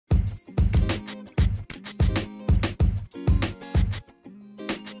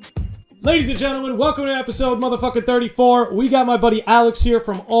Ladies and gentlemen, welcome to episode motherfucking 34. We got my buddy Alex here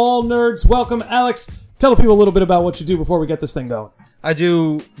from All Nerds. Welcome, Alex. Tell the people a little bit about what you do before we get this thing going. I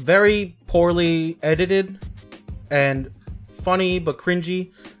do very poorly edited and funny but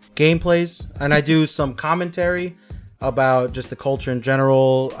cringy gameplays, and I do some commentary about just the culture in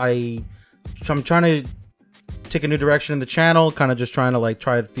general. I'm trying to take a new direction in the channel, kind of just trying to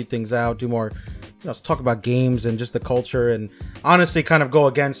try a few things out, do more, let's talk about games and just the culture, and honestly kind of go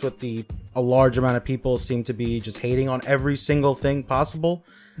against what a large amount of people seem to be just hating on every single thing possible.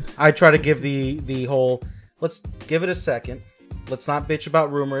 I try to give the whole, let's give it a second, let's not bitch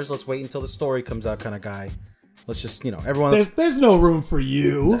about rumors, let's wait until the story comes out kind of guy. Let's just, everyone... There's no room for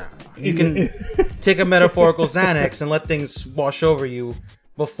you. You can take a metaphorical Xanax and let things wash over you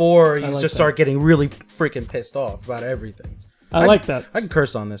before you just start getting really freaking pissed off about everything. I like that. I can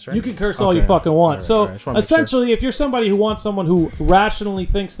curse on this, right? You can curse all you fucking want. Essentially, if you're somebody who wants someone who rationally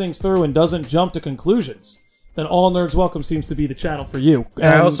thinks things through and doesn't jump to conclusions, then All Nerds Welcome seems to be the channel for you. And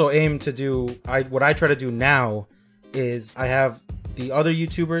I also aim to do... what I try to do now is I have the other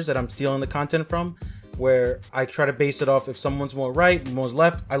YouTubers that I'm stealing the content from, where I try to base it off if someone's more right, more's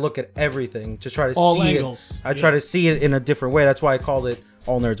left. I look at everything to try to all see angles. it. I try to see it in a different way. That's why I called it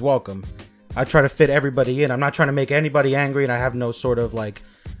All Nerds Welcome. I try to fit everybody in. I'm not trying to make anybody angry, and I have no sort of I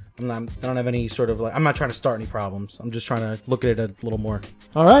don't have any sort of I'm not trying to start any problems. I'm just trying to look at it a little more.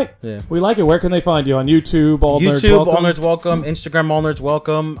 All right. Yeah. We like it. Where can they find you? On YouTube, All Nerds Welcome? All Nerds Welcome. Instagram, All Nerds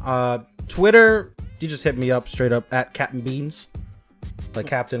Welcome. Twitter, you just hit me up straight up at Captain Beans. Like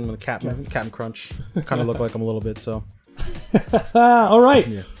Captain with Captain Crunch. Kind of look like him a little bit, so. All right.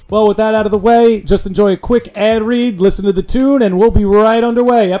 Yeah. Well, with that out of the way, just enjoy a quick ad read, listen to the tune, and we'll be right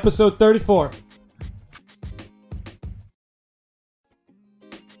underway. Episode 34.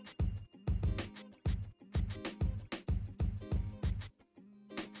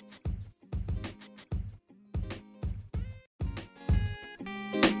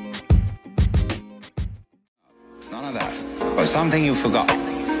 It's none of that. Or something you forgot.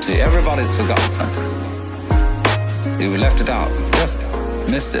 See, everybody's forgotten something. You left it out. Just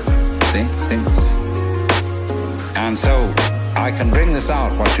missed it. See? And so I can bring this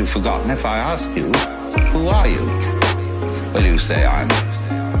out, what you've forgotten, if I ask you, who are you? Well, you say, I'm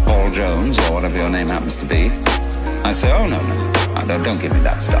Paul Jones, or whatever your name happens to be. I say, oh, no, don't give me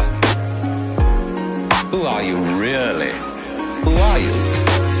that stuff. Who are you, really? Who are you?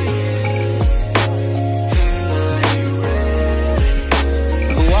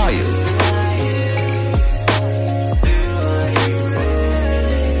 Who are you?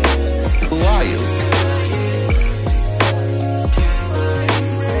 Who are you?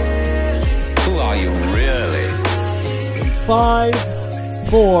 Who are you really? 5,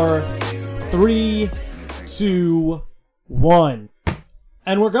 4, 3, 2, 1.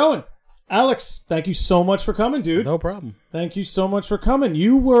 And we're going. Alex, thank you so much for coming, dude. No problem. Thank you so much for coming.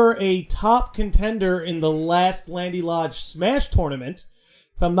 You were a top contender in the last Landy Lodge Smash tournament.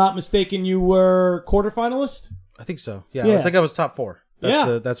 If I'm not mistaken, you were quarterfinalist? I think so. Yeah. I think I was top 4.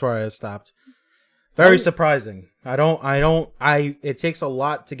 That's where I stopped. Very surprising. It takes a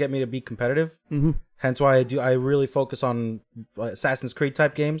lot to get me to be competitive. Mm-hmm. Hence why I really focus on Assassin's Creed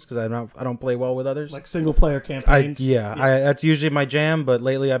type games, because I don't play well with others. Like single player campaigns. That's usually my jam, but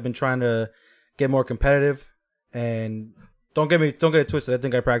lately I've been trying to get more competitive, and don't get it twisted. I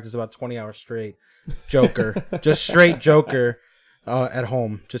think I practiced about 20 hours straight. Joker. Just straight Joker at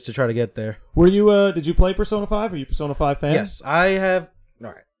home, just to try to get there. Were you did you play Persona 5? Are you a Persona 5 fan? Yes, I have.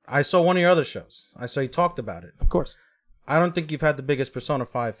 All right. I saw one of your other shows. I saw you talked about it. Of course. I don't think you've had the biggest Persona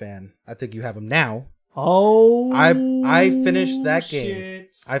 5 fan. I think you have him now. Oh, I finished that game.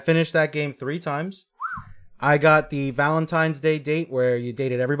 Shit. I finished that game 3 times. I got the Valentine's Day date where you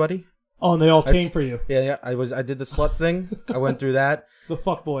dated everybody. Oh, and they all came for you. Yeah. I did the slut thing. I went through that. The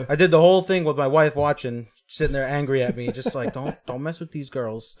fuck boy. I did the whole thing with my wife watching, sitting there angry at me, just like don't mess with these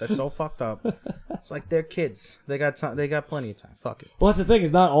girls. That's so fucked up. It's like they're kids. They got time. They got plenty of time. Fuck it. Well, that's the thing.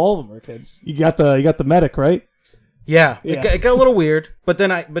 Is not all of them are kids. You got the medic, right? Yeah. It got a little weird, but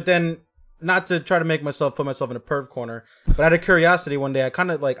then not to try to put myself in a perv corner, but out of curiosity, one day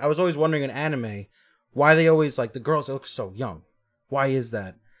I was always wondering in anime why they always the girls look so young. Why is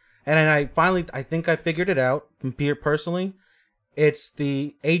that? And then I think I figured it out from Peter personally. It's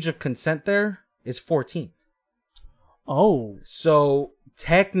the age of consent there is 14. Oh. So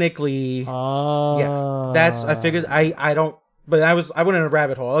technically, I figured I don't, but I went in a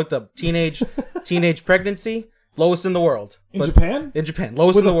rabbit hole. I looked up teenage pregnancy, lowest in the world. In Japan? In Japan,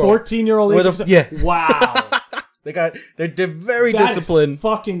 lowest in the world. With a 14-year-old age? Yeah. Wow. They're very disciplined. That is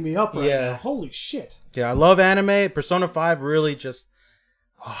fucking me up right Yeah. now. Holy shit. Yeah, I love anime. Persona 5 really just,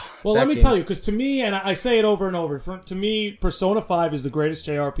 Well, let me tell you, because to me, and I say it over and over, to me, Persona 5 is the greatest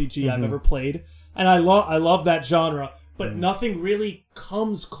JRPG I've ever played, and I love that genre, but nothing really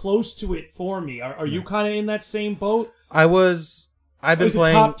comes close to it for me. Are you kind of in that same boat? I've been playing. Is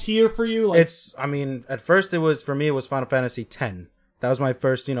it top tier for you? Like, I mean, at first it was Final Fantasy X. That was my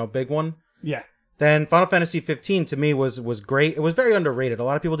first, big one. Yeah. Then Final Fantasy 15 to me was great. It was very underrated. A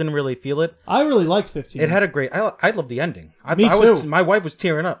lot of people didn't really feel it. I really liked 15. It had a great. I loved the ending. Me too. My wife was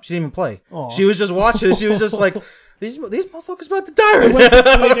tearing up. She didn't even play. Aww. She was just watching it. She was just like, these motherfuckers about to die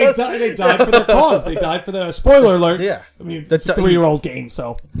right now. They died for their cause. They died for their spoiler alert. Yeah. I mean, it's a 3-year-old game,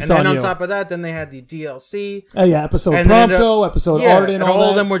 so. And then on top of that, then they had the DLC. Oh yeah, episode Prompto, episode Arden, and all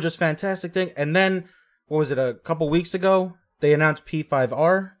of them were just fantastic thing. And then what was it? A couple weeks ago, they announced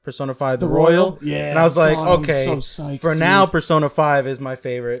P5R, Persona 5 the Royal. Yeah. And I was like, God, okay, I'm so psyched, for now, Persona 5 is my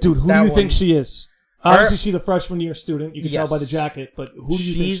favorite. Dude, who do you think she is? Obviously, she's a freshman year student. You can tell by the jacket, but who do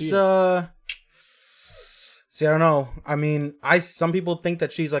you think she is? See, I don't know. I mean, some people think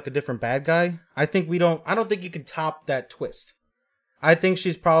that she's like a different bad guy. I don't think you can top that twist. I think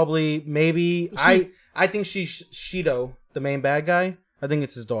she's probably, I think she's Shido, the main bad guy. I think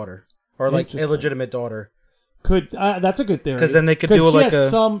it's his daughter. Or like illegitimate daughter. That's a good theory. Because then they could do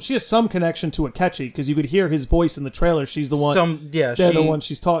she has some connection to Akechi, because you could hear his voice in the trailer. She's the one. He's the one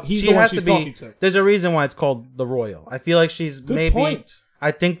she's talking to. There's a reason why it's called the Royal. I feel like she's good point. I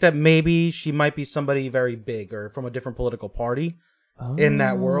think that maybe she might be somebody very big or from a different political party in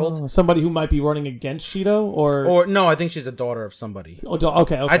that world. Somebody who might be running against Shido, or no, I think she's a daughter of somebody.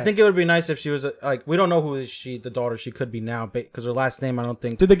 Okay. I think it would be nice if she was we don't know who is the daughter she could be now, because her last name I don't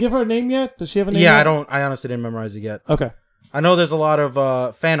think. Did they give her a name yet? Does she have a name? Yeah, yet? I honestly didn't memorize it yet. Okay. I know there's a lot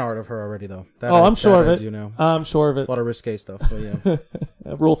of fan art of her already though. I'm sure of it. I'm sure of it. A lot of risque stuff. But yeah.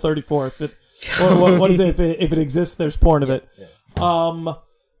 Rule 34. What is it? If it exists, there's porn of it. Yeah.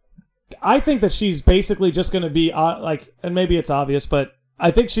 I think that she's basically just going to be and maybe it's obvious, but I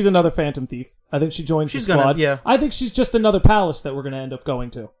think she's another Phantom Thief. I think she joins the squad. I think she's just another palace that we're going to end up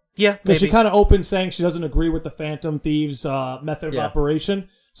going to. Yeah, because she kind of opens saying she doesn't agree with the Phantom Thieves' method of operation.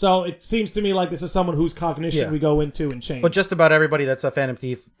 So it seems to me like this is someone whose cognition we go into and change. But just about everybody that's a Phantom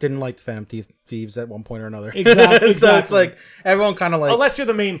Thief didn't like the Phantom Thieves at one point or another. Exactly. So it's like everyone kind of like, unless you're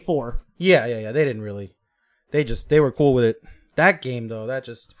the main four. Yeah. They didn't really. They were cool with it. That game though, it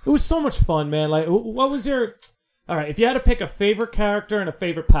was so much fun, man. Like, what was your? All right, if you had to pick a favorite character and a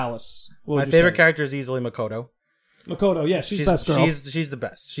favorite palace, my favorite character is easily Makoto. Makoto, yeah, she's best girl. She's the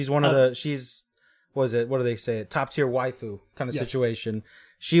best. She's one of the. What do they say? Top tier waifu kind of situation.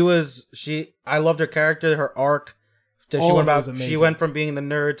 I loved her character, her arc. She went from being the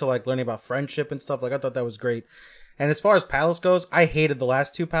nerd to like learning about friendship and stuff. Like I thought that was great. And as far as palace goes, I hated the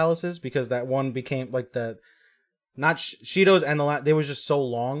last two palaces because that one became like not Shido's and they was just so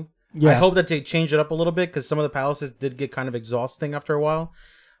long. Yeah. I hope that they change it up a little bit because some of the palaces did get kind of exhausting after a while.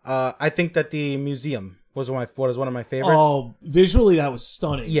 I think that the museum was one of my favorites. Oh, visually that was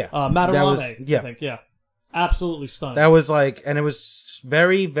stunning. Yeah, Madarame. I think absolutely stunning. That was and it was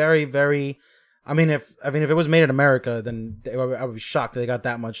very, very, very. I mean, if it was made in America, then I would be shocked that they got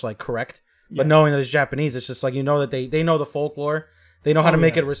that much correct. But knowing that it's Japanese, it's just that they know the folklore, they know how to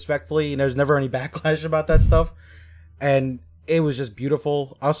make it respectfully, and there's never any backlash about that stuff. And it was just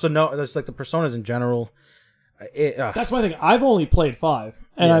beautiful. I also know there's the personas in general. That's my thing. I've only played 5,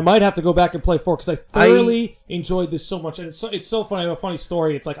 and I might have to go back and play 4 because I thoroughly enjoyed this so much. And it's so funny. I have a funny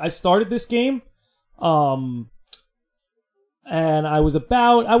story. It's I started this game, and I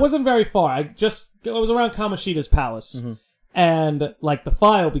wasn't very far. I was around Kamoshida's palace, and the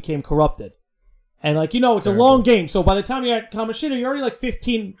file became corrupted. And it's a long game, so by the time you're at Kamoshida, you're already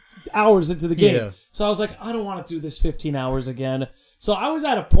 15 hours into the game. Yeah. So I was like, I don't want to do this 15 hours again. So I was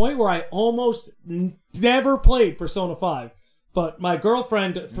at a point where I almost never played Persona 5. But my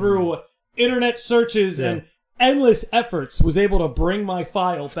girlfriend, through internet searches and endless efforts, was able to bring my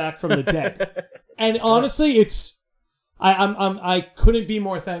file back from the dead. And honestly, I couldn't be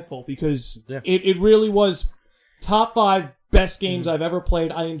more thankful because it really was top 5 best games I've ever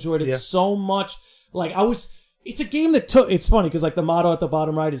played. I enjoyed it so much. It's a game that it's funny because the motto at the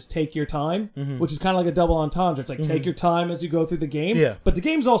bottom right is take your time, which is kind of like a double entendre. It's take your time as you go through the game. Yeah. But the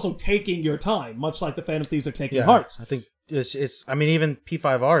game's also taking your time, much like the Phantom Thieves are taking hearts. I think even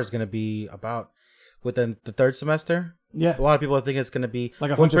P5R is going to be about within the third semester. Yeah. A lot of people think it's going to be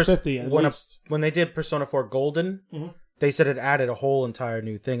 150 at least. When they did Persona 4 Golden, they said it added a whole entire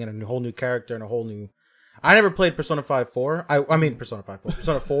new thing and a whole new character and a whole new. I never played Persona 5 4.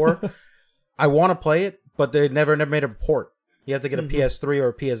 Persona 4. I want to play it, but they never made a port. You have to get a PS3 or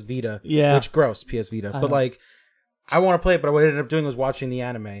a PS Vita. Yeah. Which gross, PS Vita. But I want to play it, but what I ended up doing was watching the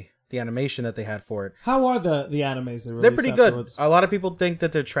animation that they had for it. How are the animes they release? They're pretty afterwards? good. A lot of people think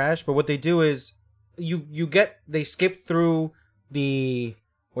that they're trash, but what they do is they skip through the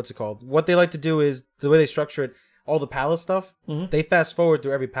what's it called? What they like to do is the way they structure it. All the palace stuff, they fast forward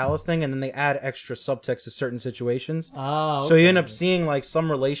through every palace thing, and then they add extra subtext to certain situations. Oh, okay. So you end up seeing like some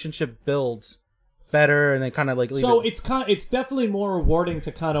relationship builds better, and they kind of like leave it. It's definitely more rewarding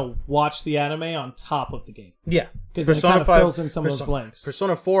to kind of watch the anime on top of the game. Yeah, because it kind of fills in some of those blanks.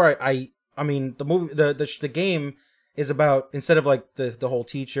 Persona 4, I mean the movie, the game is about, instead of like the whole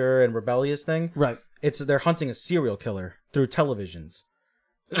teacher and rebellious thing, right? They're hunting a serial killer through televisions.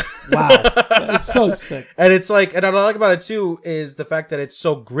 Wow, it's so sick. And it's like, and what I like about it too is the fact that it's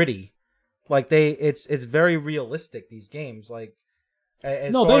so gritty. Like it's very realistic, these games. Like,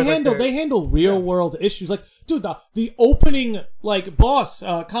 no, they handle real world issues. Like, dude, the opening like boss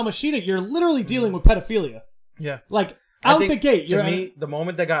Kamoshida, you're literally dealing with pedophilia. Yeah, like out the gate. To me, the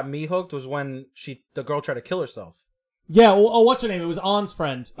moment that got me hooked was when the girl tried to kill herself. Yeah, what's her name? It was Ann's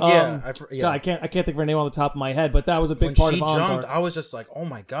friend. God, I can't think of her name on the top of my head, but that was a big part of Ann's art. I was just like, oh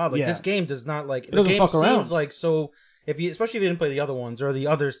my god, like this game does not like the game seems around. Like so. Especially if you didn't play the other ones or the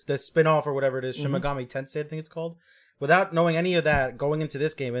others, the spin-off or whatever it is, Shin Megami Tensei, I think it's called. Without knowing any of that, going into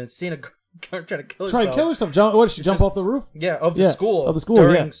this game and seeing a girl try to kill herself. What did she jump off the roof? Yeah, of the school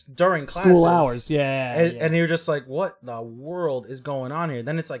during classes. School hours. And you're just like, what the world is going on here?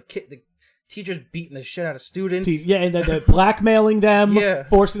 Then it's like the teachers beating the shit out of students. And then they're blackmailing them,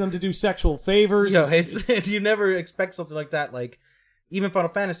 forcing them to do sexual favors. You never expect something like that. Like, even Final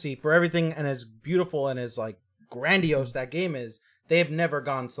Fantasy, for everything and as beautiful and as like grandiose that game is, they have never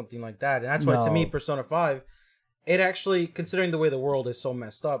gone something like that. And that's why, to me, Persona 5, it actually, considering the way the world is so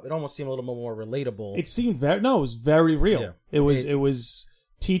messed up, it almost seemed a little bit more relatable. It seemed it was very real. Yeah. It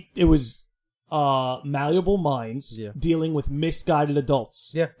was malleable minds dealing with misguided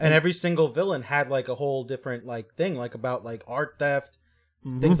adults. Yeah, and every single villain had like a whole different like thing, like about like art theft,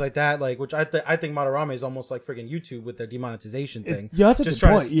 things like that. Like, which I think Madarame is almost like friggin' YouTube with their demonetization thing. That's a just good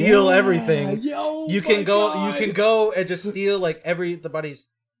trying point. to steal everything. You can go and just steal like everybody's.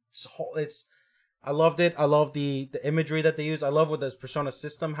 I loved it. I love the imagery that they use. I love with this Persona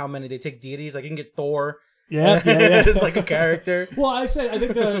system how many they take deities. Like you can get Thor. Yeah. It's like a character. Well, I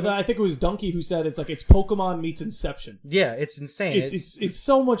think it was Donkey who said it's Pokemon meets Inception. Yeah, it's insane. It's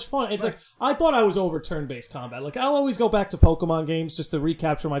so much fun. It's like I thought I was over turn-based combat. Like I'll always go back to Pokemon games just to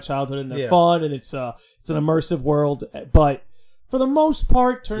recapture my childhood, and they're fun, and it's an immersive world. But for the most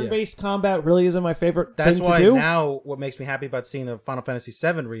part, turn-based combat really isn't my favorite thing to do. That's why now what makes me happy about seeing the Final Fantasy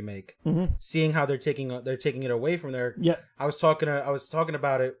VII remake, seeing how they're taking it away from there. Yeah, I was talking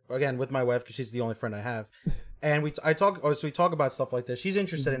about it again with my wife because she's the only friend I have, and we talk about stuff like this. She's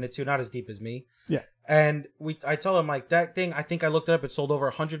interested in it too, not as deep as me. Yeah, and I tell him like that thing. I think I looked it up. It sold over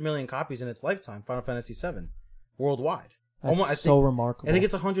 100 million copies in its lifetime. Final Fantasy VII, worldwide. That's so remarkable. I think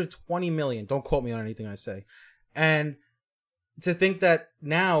it's 120 million. Don't quote me on anything I say, and. To think that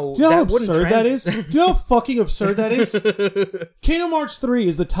now, do you know how absurd that is? Do you know how fucking absurd that is? Kingdom Hearts 3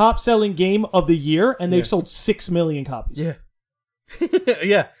 is the top-selling game of the year, and they've sold 6 million copies. Yeah,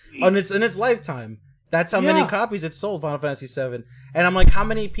 yeah, in its lifetime. That's how many copies it sold. Final Fantasy VII, and I'm like, how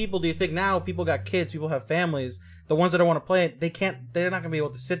many people do you think now? People got kids, people have families. The ones that don't want to play it, they're not gonna be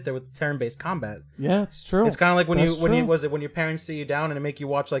able to sit there with turn-based combat. Yeah, it's true. It's kind of like when your parents sit you down and they make you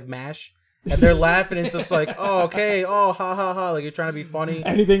watch like MASH. And they're laughing, and it's just like, oh, okay, oh, ha, ha, ha. Like, you're trying to be funny.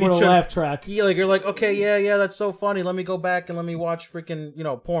 Anything with a laugh track. Yeah, like, you're like, okay, yeah, that's so funny. Let me go back and let me watch freaking,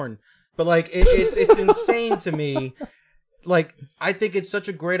 porn. But, like, it's insane to me. Like, I think it's such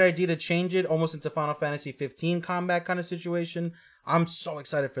a great idea to change it almost into Final Fantasy 15 combat kind of situation. I'm so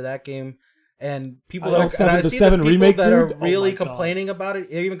excited for that game. And people that are really complaining about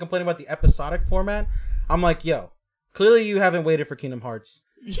it, they're even complaining about the episodic format. I'm like, yo, clearly you haven't waited for Kingdom Hearts.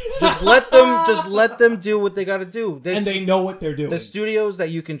 Just let them do what they got to do. And they know what they're doing. The studios that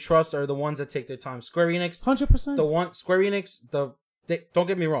you can trust are the ones that take their time. Square Enix, 100%. Square Enix. Don't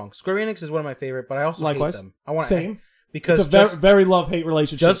get me wrong. Square Enix is one of my favorite, but I also hate them. Same. Because it's a very love-hate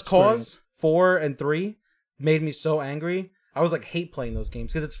relationship. Just Cause 4 and 3 made me so angry. I was like hate playing those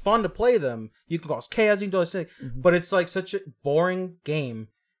games because it's fun to play them. You can cause chaos, you can do all this thing, but it's like such a boring game.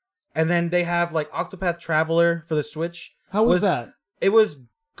 And then they have like Octopath Traveler for the Switch. How was that? It was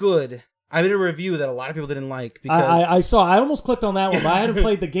good. I did a review that a lot of people didn't like because I saw. I almost clicked on that one, but I hadn't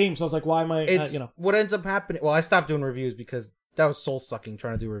played the game, so I was like, "Why am I?" What ends up happening. Well, I stopped doing reviews because that was soul sucking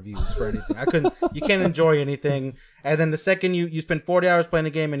trying to do reviews for anything. I couldn't. You can't enjoy anything. And then the second you spend 40 hours playing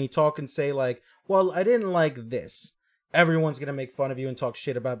the game and you talk and say like, "Well, I didn't like this," everyone's gonna make fun of you and talk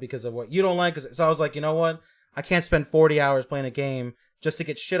shit about because of what you don't like. So I was like, you know what? I can't spend 40 hours playing a game just to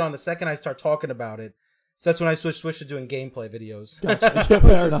get shit on the second I start talking about it. So that's when I switched to doing gameplay videos. Gotcha. Yeah,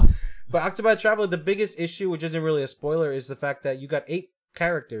 fair enough. But Octopath Traveler, the biggest issue, which isn't really a spoiler, is the fact that you got 8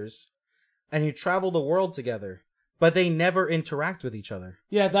 characters and you travel the world together, but they never interact with each other.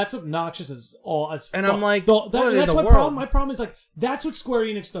 Yeah, that's obnoxious as And fuck. I'm like, that's my problem. My problem is like that's what Square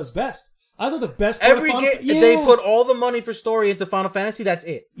Enix does best. I thought the best part Every game, they put all the money for story into Final Fantasy. That's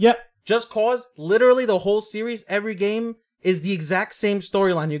it. Yep. Just Cause, literally the whole series, every game is the exact same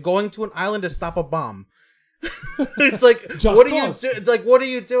storyline. You're going to an island to stop a bomb. It's like, what do you do? It's like, what do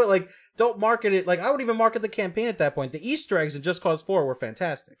you do? Like, don't market it. Like, I would even market the campaign at that point. The Easter eggs in Just Cause 4 were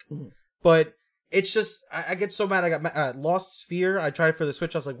fantastic, but it's just I get so mad. I got Lost Sphere. I tried for the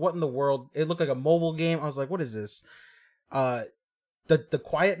Switch. I was like, what in the world? It looked like a mobile game. I was like, what is this? The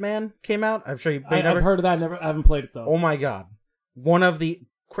Quiet Man came out. I'm sure I've heard of that. I haven't played it though. Oh my god, one of the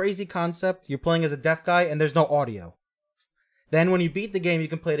crazy concept. You're playing as a deaf guy and there's no audio. Then when you beat the game, you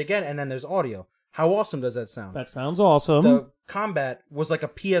can play it again and then there's audio. How awesome does that sound? That sounds awesome. The combat was like a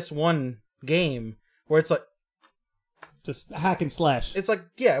PS1 game where it's like just hack and slash. It's like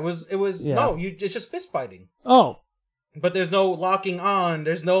it was no, it's just fist fighting. Oh. But there's no locking on.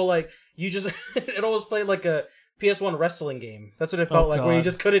 There's no like you just it always played like a PS1 wrestling game. That's what it felt like, God. where you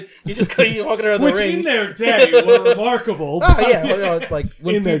just couldn't you walking around the ring. Which in their day were remarkable. Oh yeah, like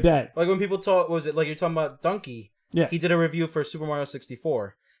when in their day. Like when people talk, what was it like you're talking about Donkey? Yeah. He did a review for Super Mario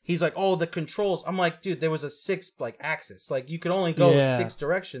 64. He's like, oh, the controls. I'm like, dude, there was a 6 like axis. Like you could only go 6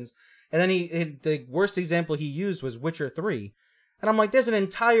 directions. And then the worst example he used was Witcher 3. And I'm like, there's an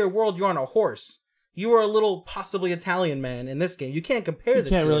entire world. You're on a horse. You are a little possibly Italian man in this game. You can't compare the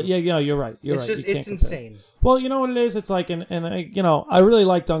two. Really. Yeah, you're right. It's just it's insane. Well, you know what it is. It's like, and I really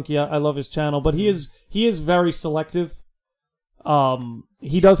like Donkey. I love his channel, but he is very selective.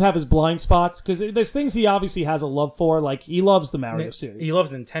 He does have his blind spots because there's things he obviously has a love for. Like he loves the Mario series. He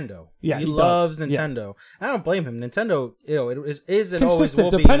loves Nintendo. Yeah, he loves Nintendo. Yeah. I don't blame him. Nintendo, it is and consistent. always will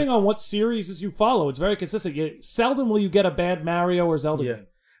depending be. On what series you follow, it's very consistent. Seldom will you get a bad Mario or Zelda game.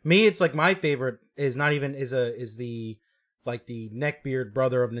 Me, it's like my favorite is not even is the like the neckbeard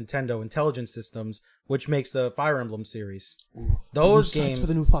brother of Nintendo Intelligence Systems, which makes the Fire Emblem series. Ooh, those games for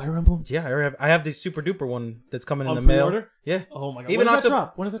the new Fire Emblem. Yeah, I have the super duper one that's coming in the pre-order? mail. Yeah. Oh my god. Even when does that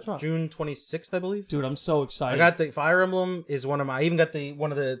drop? When does that drop? June 26th, I believe. Dude, I'm so excited. I got the Fire Emblem is one of my. I even got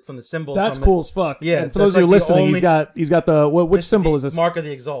one of the from the symbols. That's cool as fuck. Yeah. And for those of you listening, he's got the which symbol is this? Mark of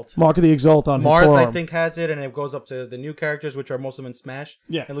the Exalt. Mark of the Exalt on his forearm. Marth, I think, has it, and it goes up to the new characters, which are most of them in Smash.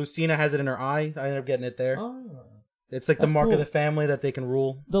 Yeah. And Lucina has it in her eye. I ended up getting it there. Oh. It's like the mark of the family that they can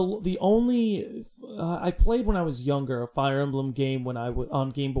rule. The only I played when I was younger a Fire Emblem game when I was on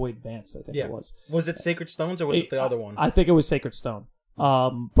Game Boy Advance. I think it was. Was it Sacred Stones or was it the other one? I think it was Sacred Stone.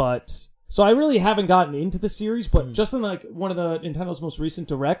 But so I really haven't gotten into the series, but just in like one of the Nintendo's most recent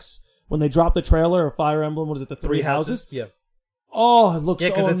directs when they dropped the trailer of Fire Emblem, what is it, the Three Houses? Yeah. Oh, it looks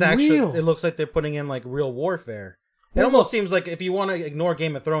because it's unreal. Actually it looks like they're putting in like real warfare. It almost seems like if you want to ignore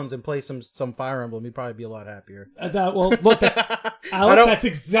Game of Thrones and play some Fire Emblem, you'd probably be a lot happier. Look, Alex, that's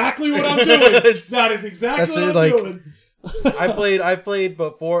exactly what I'm doing. That is exactly what I'm doing. I played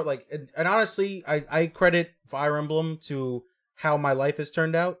before, like, and honestly, I credit Fire Emblem to how my life has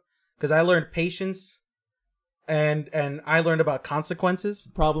turned out because I learned patience, and I learned about consequences,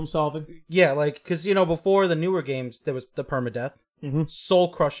 problem solving. Yeah, like because before the newer games there was the permadeath, soul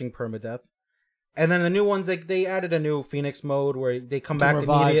crushing permadeath. And then the new ones, they added a new Phoenix mode where they come back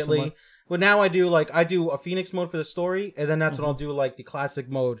immediately. Someone. But now I do a Phoenix mode for the story, and then that's when I'll do like the classic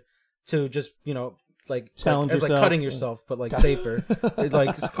mode to just challenge yourself, like cutting yourself, but like safer.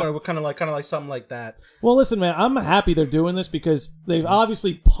 Like it's kind of like something like that. Well, listen, man, I'm happy they're doing this because they've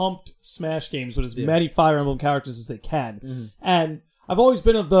obviously pumped Smash games with as many Fire Emblem characters as they can, and I've always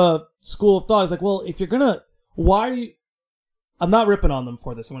been of the school of thought. It's like, well, if you're gonna, why are you? I'm not ripping on them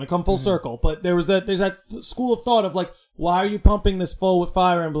for this. I'm going to come full circle. But there's that school of thought of like, why are you pumping this full with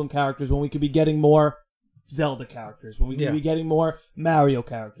Fire Emblem characters when we could be getting more Zelda characters, when we could be getting more Mario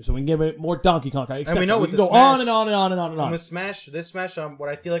characters, when we can get more Donkey Kong characters, etc. And we know we can go on and on and on and on and on. With Smash, what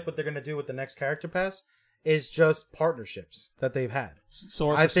I feel like what they're going to do with the next character pass is just partnerships that they've had.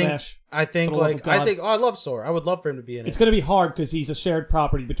 Sora for Smash. I love Sora. I would love for him to be in it. It's going to be hard because he's a shared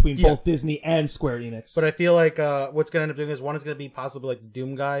property between both Disney and Square Enix. But I feel like what's going to end up doing is one is going to be possibly like the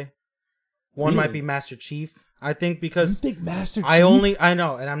Doom guy. One might be Master Chief. I think because you think Master Chief? I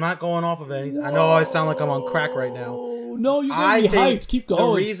know, and I'm not going off of anything. I know I sound like I'm on crack right now. No, you gotta be hyped. Keep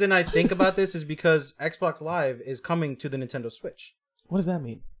going. The reason I think about this is because Xbox Live is coming to the Nintendo Switch. What does that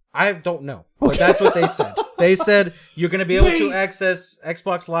mean? I don't know, but that's what they said. They said you're going to be able to access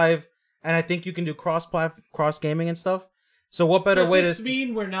Xbox Live and I think you can do cross gaming and stuff. So what better way to? Does this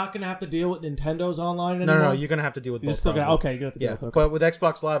mean we're not going to have to deal with Nintendo's online No, anymore? no, you're going to have to deal with both. Okay, you have to deal with it. Okay. But with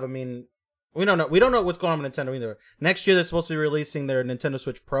Xbox Live, I mean, we don't know. We don't know what's going on with Nintendo either. Next year, they're supposed to be releasing their Nintendo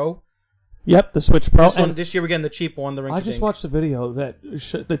Switch Pro. Yep, the Switch Pro. This year, we're getting the cheap one. I just watched a video that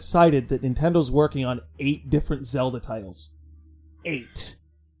cited that Nintendo's working on 8 different Zelda titles. 8.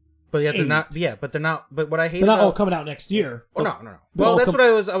 But yeah, they're not. Yeah, but they're not. But what I hate, they're not all coming out next year. Oh no. Well, that's what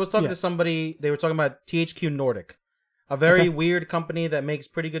I was. I was talking to somebody. They were talking about THQ Nordic, a very weird company that makes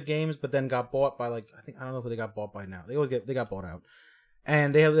pretty good games, but then got bought by I don't know who they got bought by now. They got bought out,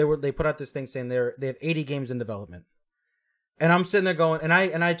 and they put out this thing saying they have 80 games in development. And I'm sitting there going, and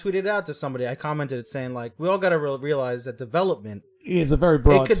I tweeted out to somebody. I commented it saying we all got to realize that development is a very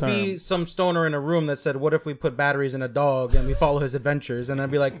broad term. It could term. be some stoner in a room that said, "What if we put batteries in a dog and we follow his adventures?" And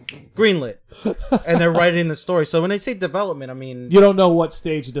I'd be like, "Greenlit," and they're writing the story. So when they say development, I mean, you don't know what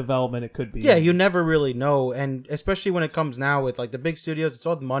stage of development it could be. Yeah, you never really know, and especially when it comes now with the big studios, it's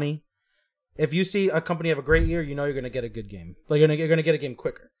all money. If you see a company have a great year, you know you're gonna get a good game. You're gonna get a game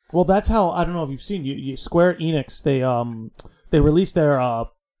quicker. Well, that's how. I don't know if you've seen Square Enix. They released their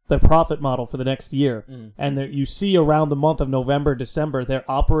profit model for the next year, and you see around the month of November, December, their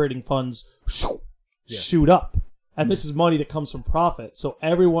operating funds shoot up, and this is money that comes from profit. So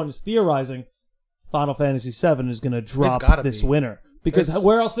everyone is theorizing Final Fantasy VII is going to drop this winter because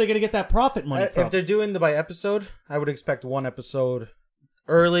where else are they going to get that profit money from? If they're doing by episode, I would expect one episode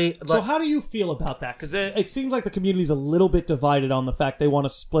early. So how do you feel about that? Because it seems like the community's a little bit divided on the fact they want to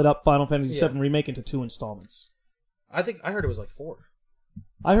split up Final Fantasy VII Remake into 2 installments. I heard it was 4.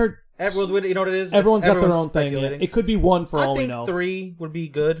 I heard. You know what it is? Everyone's got their own thing. Yeah. It could be 1 for all we know. I think 3 would be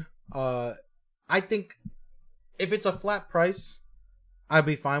good. I think if it's a flat price, I'd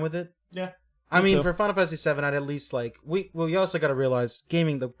be fine with it. Yeah. I mean, for Final Fantasy VII, I'd at least we also got to realize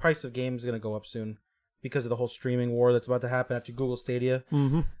the price of games is going to go up soon because of the whole streaming war that's about to happen after Google Stadia.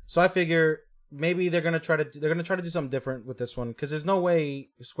 Mm-hmm. So I figure maybe they're going to try to do something different with this one because there's no way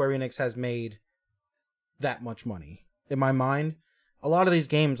Square Enix has made that much money in my mind. A lot of these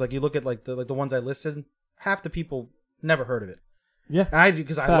games, you look at the ones I listed, half the people never heard of it. Yeah, and I do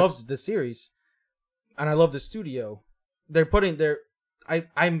because I love the series, and I love the studio.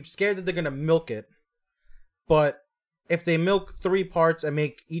 I'm scared that they're gonna milk it, but if they milk 3 parts and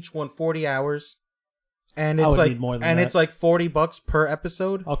make each one 40 hours, and it's it's $40 per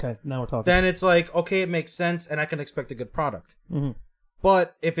episode. Okay, now we're talking. Then it's okay, it makes sense, and I can expect a good product. Mm-hmm.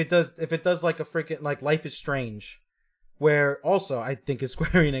 But if it does like a freaking Life is Strange, where also I think is Square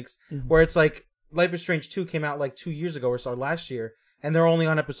Enix, where it's Life is Strange 2 came out 2 years ago or so last year, and they're only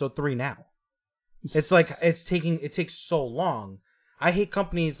on episode 3 now. It's it takes so long. I hate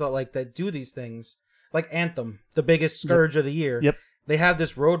companies that do these things. Like Anthem, the biggest scourge of the year. Yep. They have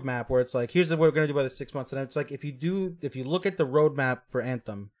this roadmap where it's here's what we're gonna do by the 6 months, and it's if you look at the roadmap for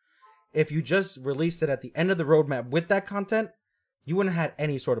Anthem, if you just released it at the end of the roadmap with that content, you wouldn't have had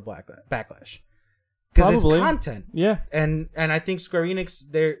any sort of backlash because it's content. Yeah, and I think Square Enix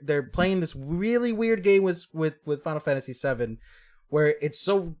they're playing this really weird game with Final Fantasy VII, where it's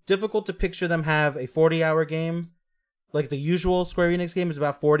so difficult to picture them have a 40-hour game. The usual Square Enix game is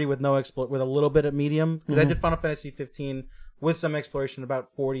about 40 with with a little bit of medium. Because I did Final Fantasy 15 with some exploration about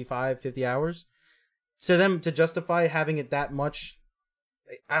 45, 50 hours. To them to justify having it that much,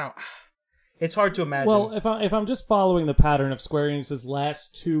 it's hard to imagine. Well, if I'm just following the pattern of Square Enix's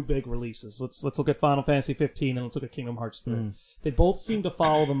last 2 big releases, let's look at Final Fantasy 15 and let's look at Kingdom Hearts 3. They both seem to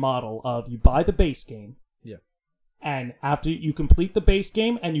follow the model of you buy the base game, and after you complete the base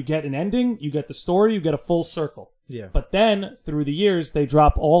game and you get an ending, you get the story, you get a full circle. Yeah. But then through the years, they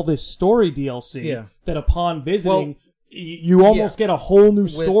drop all this story DLC that upon visiting. You almost get a whole new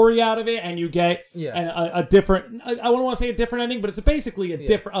story out of it, and you get a different. I don't want to say a different ending, but it's basically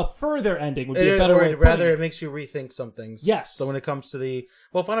a further ending. Would be a better way. Rather, it makes you rethink some things. Yes. So when it comes to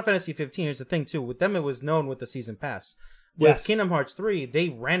Final Fantasy 15, here's the thing too. With them, it was known with the season pass. With Kingdom Hearts 3, they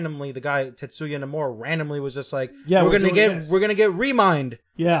randomly, the guy Tetsuya Nomura randomly was just we're gonna get Remind.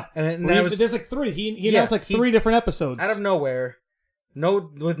 Yeah, and there's 3. He announced 3 different episodes out of nowhere.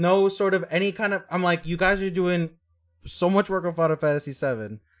 With no sort of any kind of. I'm you guys are doing so much work on Final Fantasy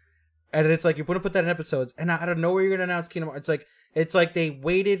 7, and it's you're going to put that in episodes, and out of nowhere you're going to announce Kingdom Hearts. It's they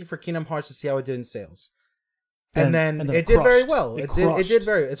waited for Kingdom Hearts to see how it did in sales, and then it did very well. It did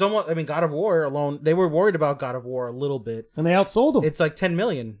very. It's almost. I mean, God of War alone, they were worried about God of War a little bit, and they outsold them. It's 10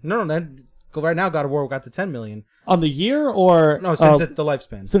 million. No, right now God of War got to 10 million on the year, or no, since the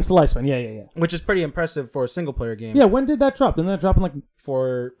lifespan. Since the lifespan, yeah. Which is pretty impressive for a single player game. Yeah, when did that drop? Didn't that drop in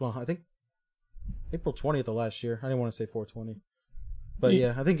I think April 20th of last year. I didn't want to say 420. But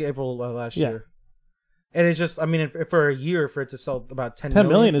yeah, I think April last year. And it's just, I mean, for a year, for it to sell about 10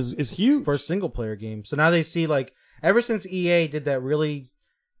 million is huge. For a single-player game. So now they see, like, ever since EA did that really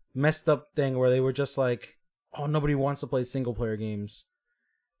messed up thing where they were just like, oh, nobody wants to play single-player games.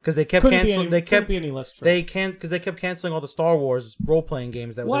 Because they kept canceling. Because they kept canceling all the Star Wars role-playing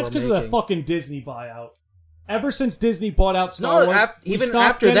games that. Well, that's because of the fucking Disney buyout. Ever since Disney bought out Star Wars, even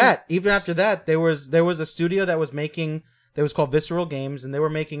after that, there was a studio that was making. That was called Visceral Games, and they were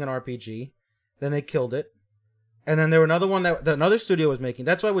making an RPG. Then they killed it, and then there were another one that another studio was making.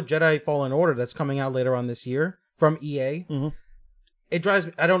 That's why with Jedi Fallen Order, that's coming out later on this year from EA. Mm-hmm. It drives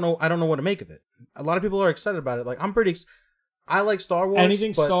me. I don't know what to make of it. A lot of people are excited about it. Like I'm pretty. I like Star Wars.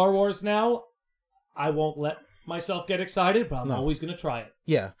 Anything Star Wars now, I won't let myself get excited, but I'm always gonna try it.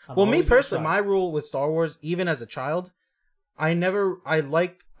 Yeah. Well, me personally, my rule with Star Wars, even as a child, I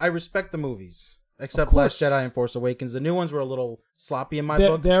respect the movies. Except Last Jedi and Force Awakens. The new ones were a little sloppy in my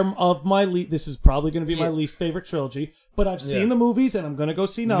book. This is probably going to be my least favorite trilogy, but I've seen the movies and I'm going to go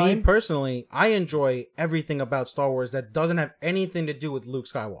see 9. Me personally, I enjoy everything about Star Wars that doesn't have anything to do with Luke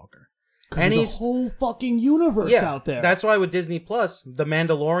Skywalker. Because there's a whole fucking universe out there. That's why with Disney Plus, The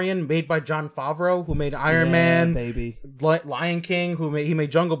Mandalorian, made by Jon Favreau, who made Iron Man, baby. Lion King, he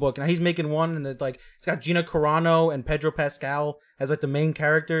made Jungle Book, and he's making one, and it's got Gina Carano and Pedro Pascal as like the main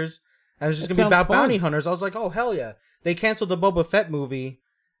characters. And it's just going to be about bounty hunters. I was like, oh, hell yeah. They canceled the Boba Fett movie.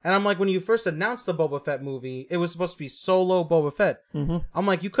 And I'm like, when you first announced the Boba Fett movie, it was supposed to be Solo Boba Fett. Mm-hmm. I'm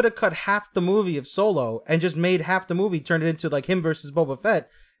like, you could have cut half the movie of Solo and just made half the movie, turned it into like him versus Boba Fett.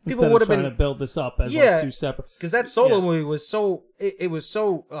 People would have been trying to build this up as like two separate. Because that Solo movie was so, it was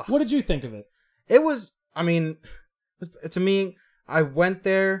so. Ugh. What did you think of it? It was, I mean, to me, I went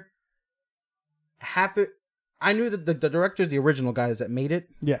there, I knew that the directors, the original guys that made it.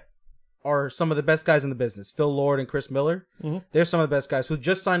 Yeah. Are some of the best guys in the business. Phil Lord and Chris Miller. Mm-hmm. They're some of the best guys who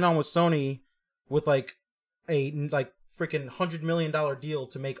just signed on with Sony with like a freaking $100 million deal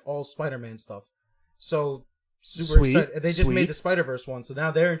to make all Spider-Man stuff. So super excited. They just made the Spider-Verse one, so now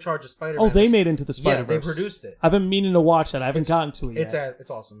they're in charge of Spider-Man. Oh, they made Into the Spider-Verse. Yeah, they produced it. I've been meaning to watch that. I haven't gotten to it yet.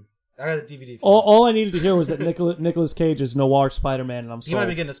 It's awesome. I got a DVD. All I needed to hear was that Nicolas Cage is Noir Spider-Man, and I'm sold. He might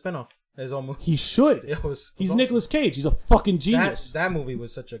be getting a spinoff. His own movie. He should. He's awesome. Nicolas Cage. He's a fucking genius. That movie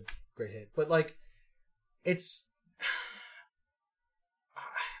was such a great hit, but like. It's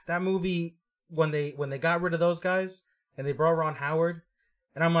that movie when they got rid of those guys and they brought Ron Howard,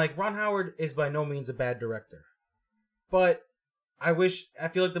 and I'm like, Ron Howard is by no means a bad director, but I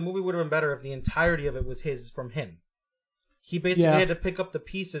feel like the movie would have been better if the entirety of it was from him. He basically had to pick up the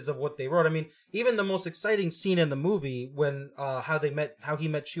pieces of what they wrote. I mean, even the most exciting scene in the movie when how he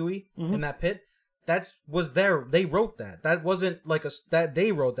met Chewie in that pit. They wrote that. That wasn't like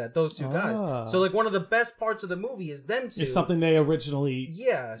they wrote that, those two guys. So like one of the best parts of the movie is them two. It's something they originally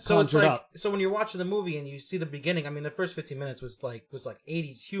So it's like up. So when you're watching the movie and you see the beginning, I mean the first 15 minutes was like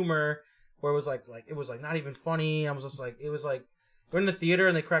 80s humor where it was like it was like not even funny. I was just like, it was like we're in the theater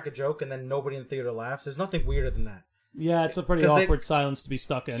and they crack a joke and then nobody in the theater laughs. There's nothing weirder than that. Yeah, it's a pretty awkward silence to be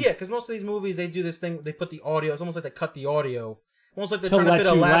stuck in. Yeah, because most of these movies they do this thing, they put the audio, it's almost like they cut the audio. Almost like they're trying to fit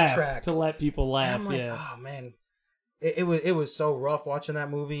a laugh track. To let people laugh, I'm like, oh man. It was so rough watching that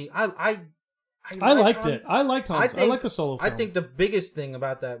movie. I liked it. I liked Hans. I liked the solo film. I think the biggest thing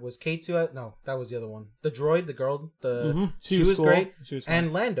about that was K2. No, that was the other one. The droid, the girl, she was cool. Great. She was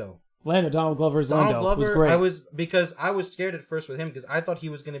and Lando. Donald Glover's Lando was great. I was scared at first with him because I thought he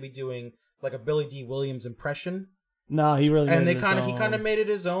was going to be doing like a Billy D. Williams impression. No, he really and he kind of made it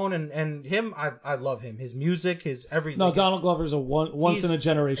his own, and him, I love him. His music, his everything. No, Donald Glover's a once in a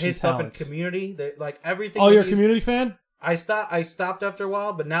generation his talent. Stuff in Community, like everything. Oh, you're a Community fan? I stopped after a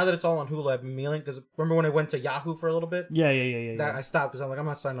while, but now that it's all on Hulu, I've been mealing because remember when I went to Yahoo for a little bit? Yeah. I stopped because I'm like, I'm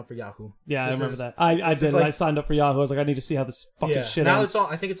not signing up for Yahoo. Yeah, I remember that. I did. I signed up for Yahoo. I was like, I need to see how this fucking shit now ends.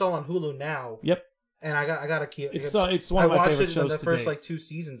 I think it's all on Hulu now. Yep. And I gotta keep. It's one of my favorite shows. I watched it in the first like 2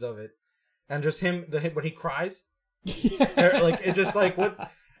 seasons of it, and just him when he cries. Like it just like what,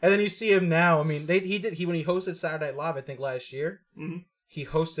 and then you see him now. I mean, when he hosted Saturday Night Live, I think last year, he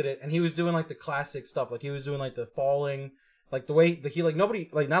hosted it, and he was doing like the classic stuff. Like he was doing like the falling, like the way that he not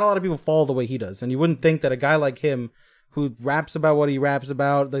a lot of people fall the way he does, and you wouldn't think that a guy like him, who raps about what he raps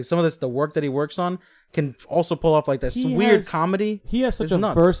about, like some of the work that he works on, can also pull off like this weird comedy. He has such a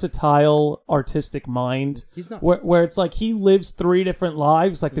versatile artistic mind. He's nuts. Where it's like he lives 3 different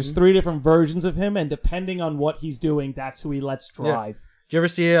lives. Like there's 3 different versions of him, and depending on what he's doing, that's who he lets drive. Yeah. Did you ever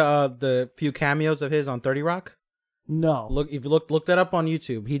see the few cameos of his on 30 Rock? No. If you look that up on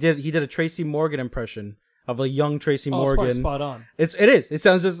YouTube, he did a Tracy Morgan impression of a young Tracy Morgan. Spot on. It is. It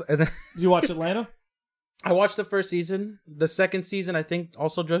sounds just. Did you watch Atlanta? I watched the first season. The second season, I think,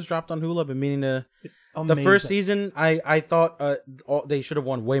 also just dropped on Hulu. I've been meaning to. It's The amazing. first season, I thought they should have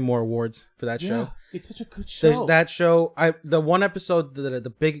won way more awards for that show. It's such a good show. There's that show. The one episode,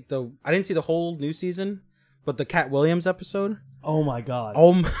 I didn't see the whole new season, but the Cat Williams episode. Oh my god.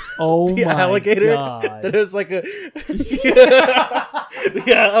 Oh the my alligator. god. That was like a.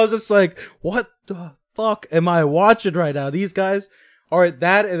 Yeah, I was just like, what the fuck am I watching right now? These guys. All right,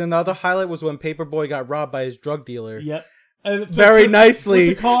 that, and then the other highlight was when Paperboy got robbed by his drug dealer. Yep. Very nicely.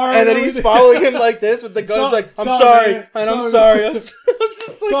 With the car and then he's following him like this with the gun. He's like, I'm sorry, man. and I'm sorry. I was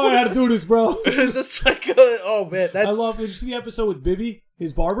just like, Sorry, I had to do this, bro. It's just like, oh man, that's. I love. Did you see the episode with Bibby,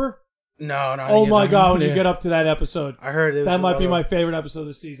 his barber? No. Oh my god, when you get up to that episode, I heard it. That might be my favorite episode of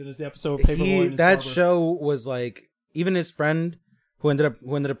the season. Is the episode with Paperboy and his That barber. show was like, even his friend who ended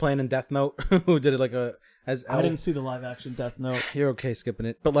up playing in Death Note, who did it like as I didn't see the live action Death Note. You're okay skipping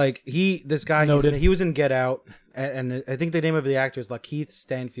it, but like this guy, he was in Get Out, and I think the name of the actor is Lakeith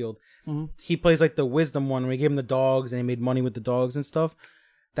Stanfield. Mm-hmm. He plays like the wisdom one where he gave him the dogs and he made money with the dogs and stuff.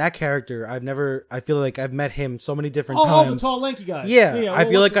 That character, I feel like I've met him so many different times. Oh, the tall, lanky guy. Yeah, I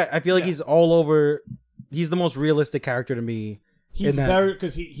feel like he's all over. He's the most realistic character to me. He's very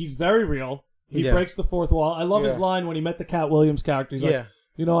because he's very real. He breaks the fourth wall. I love his line when he met the Cat Williams character. He's like,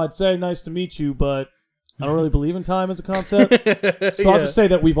 I'd say nice to meet you, but I don't really believe in time as a concept. So I'll just say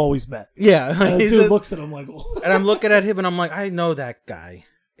that we've always met. Yeah. And the dude looks at him like, and I'm looking at him and I'm like, I know that guy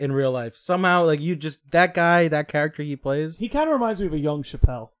in real life. Somehow, like that guy, that character he plays. He kind of reminds me of a young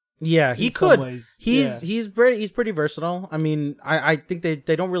Chappelle. Yeah, he could. Some ways. He's pretty versatile. I mean, I think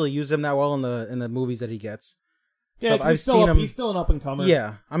they don't really use him that well in the movies that he gets. Yeah, so he's still an up and comer.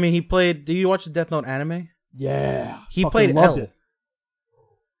 Yeah, I mean, he played. Do you watch the Death Note anime? Yeah, he played loved L.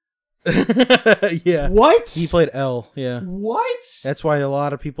 it. Yeah. What? He played L. Yeah. What? That's why a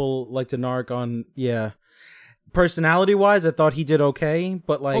lot of people like to narc on. Yeah. Personality wise, I thought he did okay,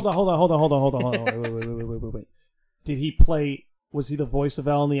 but like. Hold on. Wait. Did he play? Was he the voice of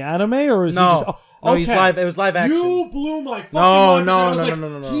L in the anime, or is he just? Oh, no, he's live. It was live action. You blew my fucking mind.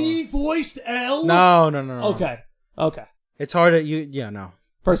 No. He voiced L. No. Okay. It's hard to Yeah, no.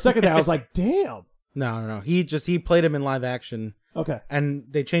 For a second there, I was like, damn. No. He played him in live action. Okay. And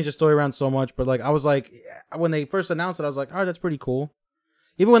they changed the story around so much, but like I was like, when they first announced it, I was like, all right, that's pretty cool.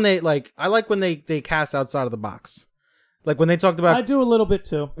 Even when I like when they cast outside of the box. Like when they talked about. I do a little bit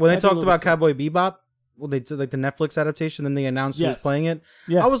too. When they talked about Cowboy Bebop. Well, they did like the Netflix adaptation, then they announced who was playing it.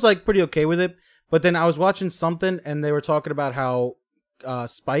 Yeah. I was like pretty okay with it, but then I was watching something and they were talking about how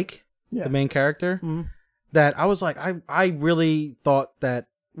Spike, the main character, that I was like, I really thought that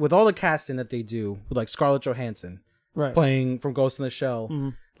with all the casting that they do, with like Scarlett Johansson playing from Ghost in the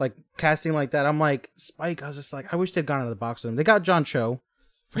Shell, like casting like that, I'm like Spike. I was just like, I wish they'd gone out of the box with him. They got John Cho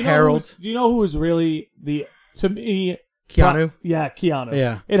for Harold. Do you know who was really to me? Keanu? Keanu.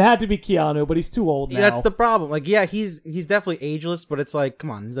 Yeah. It had to be Keanu, but he's too old now. That's the problem. Like, yeah, he's definitely ageless, but it's like,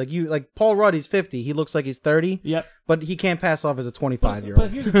 come on. Like Paul Rudd, he's 50. He looks like he's 30. Yep. But he can't pass off as a 25-year-old.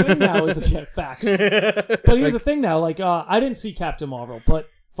 But here's the thing now is facts. But here's the thing now, like I didn't see Captain Marvel, but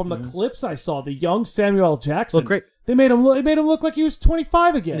from the clips I saw, the young Samuel L. Jackson look great. They made him look like he was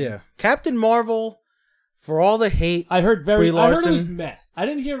 25 again. Yeah. Captain Marvel, for all the hate, I heard it was meh. I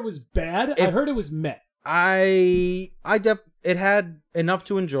didn't hear it was bad. I heard it was meh. It had enough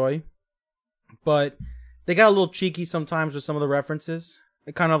to enjoy, but they got a little cheeky sometimes with some of the references.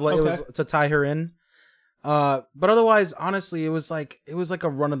 It kind of like it was to tie her in. But otherwise, honestly, it was like a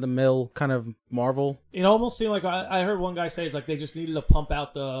run of the mill kind of Marvel. It almost seemed like I heard one guy say it's like they just needed to pump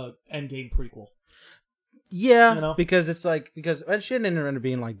out the Endgame prequel. Yeah, because she didn't end up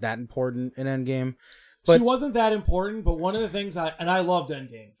being like that important in Endgame. But she wasn't that important, but one of the things I loved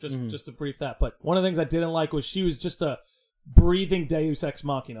Endgame, just to brief that, but one of the things I didn't like was she was just a breathing Deus Ex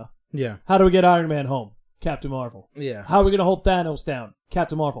Machina. Yeah. How do we get Iron Man home? Captain Marvel. Yeah. How are we going to hold Thanos down?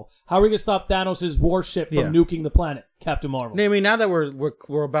 Captain Marvel. How are we going to stop Thanos' warship from nuking the planet? Captain Marvel. I mean, now that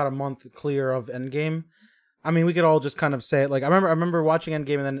we're about a month clear of Endgame, I mean, we could all just kind of say it. Like I remember watching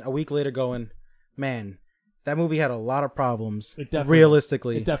Endgame and then a week later going, man, that movie had a lot of problems.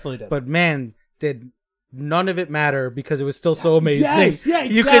 Realistically. It definitely did. But man, did none of it matter because it was still so amazing. Yes, yeah,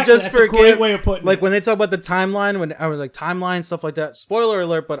 exactly. You could just That's forget. A great way of putting like it. when they talk about the timeline, timeline stuff like that. Spoiler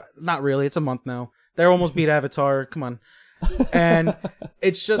alert, but not really. It's a month now. They almost beat Avatar. Come on, and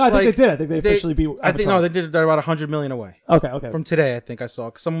it's just. I think they did. I think they officially beat Avatar. I think no, they did. They're about 100 million away. Okay. From today, I think I saw.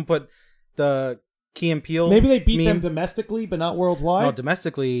 Someone put the Key and Peele. Maybe they beat them domestically, but not worldwide. No,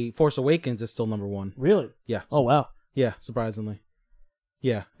 domestically, Force Awakens is still number one. Really? Yeah. Oh wow. Yeah, surprisingly.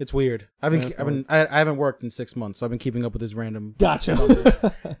 Yeah, it's weird. I haven't worked in 6 months, so I've been keeping up with this random. Gotcha.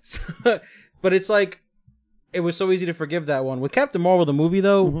 But it's like it was so easy to forgive that one. With Captain Marvel, the movie,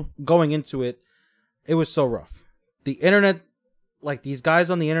 though, going into it, it was so rough. The internet, like these guys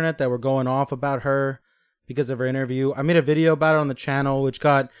on the internet that were going off about her because of her interview. I made a video about it on the channel, which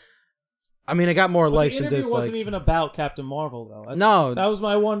got, I mean, it got more likes and dislikes. The interview wasn't even about Captain Marvel, though. No. That was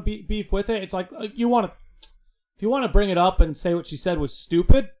my one beef with it. It's like, if you want to bring it up and say what she said was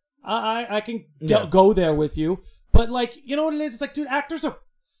stupid, I can go there with you. But, like, you know what it is? It's like, dude, actors are,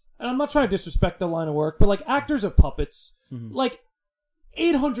 and I'm not trying to disrespect the line of work, but, like, actors are puppets. Like,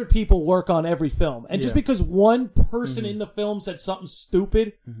 800 people work on every film, and just because one person in the film said something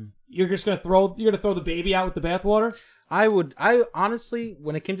stupid, you're just gonna throw the baby out with the bathwater. I honestly,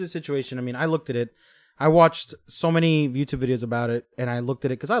 when it came to the situation, I mean, I looked at it. I watched so many YouTube videos about it, and I looked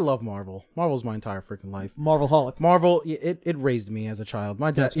at it because I love Marvel. Marvel's my entire freaking life. Marvel-holic. Marvel, it raised me as a child.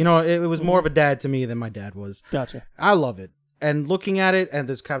 My dad, you know, it was more of a dad to me than my dad was. Gotcha. I love it. And looking at it, and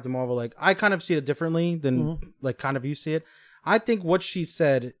this Captain Marvel, like, I kind of see it differently than, like, kind of you see it. I think what she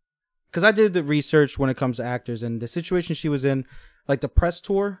said, because I did the research when it comes to actors, and the situation she was in, like the press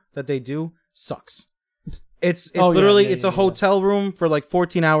tour that they do, sucks. It's literally it's a hotel room for like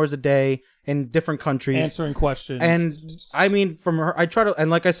 14 hours a day in different countries, answering questions. And I mean, from her, I try to, and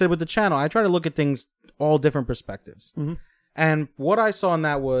like I said with the channel, I try to look at things all different perspectives. And what I saw in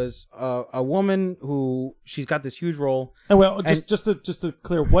that was a woman who she's got this huge role. And well, just to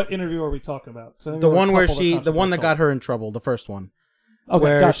clear, what interview are we talking about? The one where the one that got her in trouble, the first one. Okay,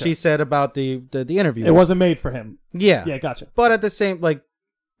 where gotcha. She said about the interview. It wasn't made for him. Yeah. Yeah, gotcha. But at the same, like,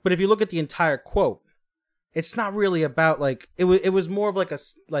 but if you look at the entire quote, it's not really about, like, it was more of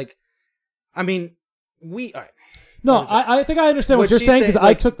like I mean, all right. No, I think I understand what you're saying, because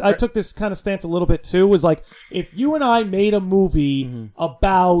like, I took this kind of stance a little bit too. Was like, if you and I made a movie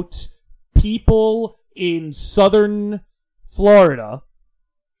about people in southern Florida,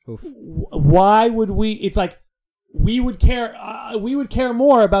 why would we? It's like we would care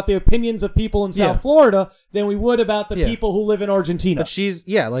more about the opinions of people in South Florida than we would about the people who live in Argentina. But she's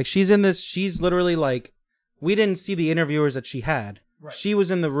in this. She's literally like, we didn't see the interviewers that she had. Right. She was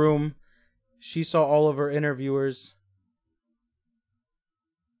in the room. She saw all of her interviewers.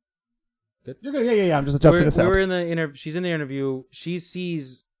 Good. You're good. Yeah. I'm just adjusting the sound. She's in the interview. She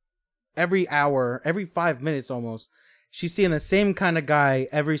sees every hour, every 5 minutes almost. She's seeing the same kind of guy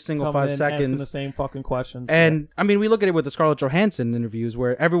every single 5 seconds. Asking the same fucking questions. And, I mean, we look at it with the Scarlett Johansson interviews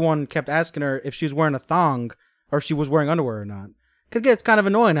where everyone kept asking her if she was wearing a thong or if she was wearing underwear or not. It gets kind of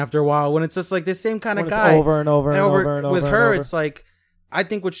annoying after a while when it's just like the same kind of guy. Over and over and over. With her, it's like, I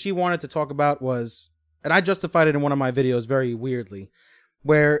think what she wanted to talk about was, and I justified it in one of my videos very weirdly,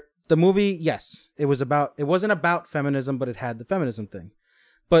 where the movie, yes, it wasn't about feminism, but it had the feminism thing.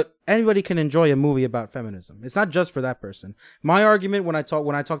 But anybody can enjoy a movie about feminism. It's not just for that person. My argument when I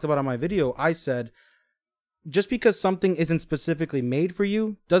talked about it on my video, I said, just because something isn't specifically made for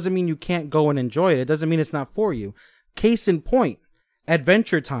you doesn't mean you can't go and enjoy it. It doesn't mean it's not for you. Case in point,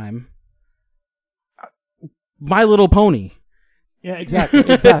 Adventure Time, My Little Pony. Yeah,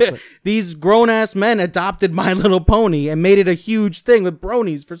 exactly. These grown-ass men adopted My Little Pony and made it a huge thing with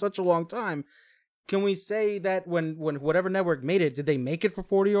bronies for such a long time. Can we say that when whatever network made it, did they make it for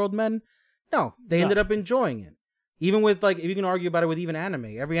 40-year-old men? No, they ended up enjoying it. Even with, like, if you can argue about it with even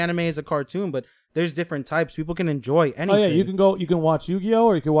anime. Every anime is a cartoon, but there's different types. People can enjoy anything. Oh, yeah, you can watch Yu-Gi-Oh!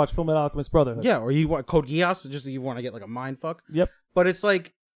 Or you can watch Fullmetal Alchemist Brotherhood. Yeah, or you want Code Geass, just you want to get, like, a mind fuck. Yep. But it's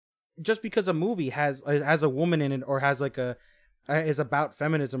like, just because a movie has a woman in it or has, like, is about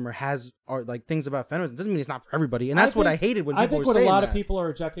feminism or like things about feminism doesn't mean it's not for everybody, and that's what I hated when people were saying that. I think what a lot of people are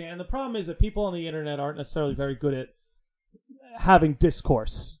rejecting, and the problem is that people on the internet aren't necessarily very good at having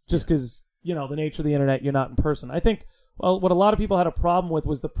discourse, just because the nature of the internet, you're not in person. I think what a lot of people had a problem with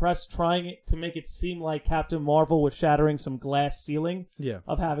was the press trying to make it seem like Captain Marvel was shattering some glass ceiling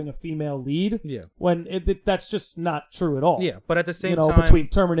of having a female lead, when that's just not true at all. Yeah, but at the same time, between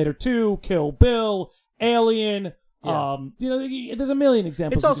Terminator 2, Kill Bill, Alien. Yeah. There's a million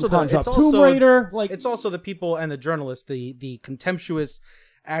examples. It's also Tomb Raider. Like, it's also the people and the journalists, the contemptuous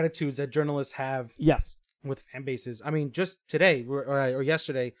attitudes that journalists have. Yes. With fan bases. I mean, just today or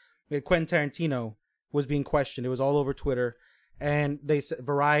yesterday, we had Quentin Tarantino was being questioned. It was all over Twitter, and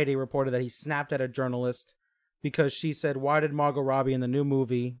Variety reported that he snapped at a journalist because she said, "Why did Margot Robbie in the new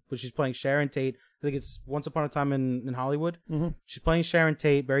movie, where she's playing Sharon Tate? I think it's Once Upon a Time in Hollywood. She's playing Sharon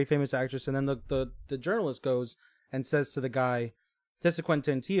Tate, very famous actress." And then the journalist goes and says to the guy, says to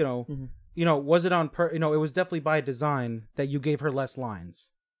Quentin Tarantino, was it on it was definitely by design that you gave her less lines.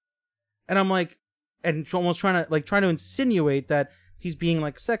 And I'm like, and almost trying to insinuate that he's being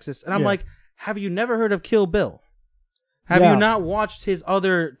like sexist. And I'm like, have you never heard of Kill Bill? Have you not watched his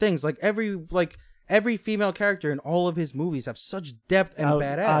other things? Like Every female character in all of his movies have such depth and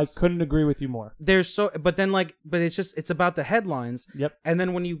badass. I couldn't agree with you more. But it's about the headlines. Yep. And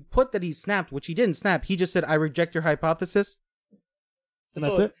then when you put that he snapped, which he didn't snap, he just said, "I reject your hypothesis." And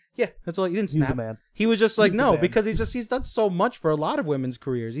that's it? Yeah, that's all. He didn't snap. He's the man. He was just like, no, because he's done so much for a lot of women's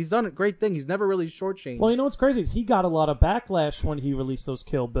careers. He's done a great thing. He's never really shortchanged. Well, you know what's crazy is he got a lot of backlash when he released those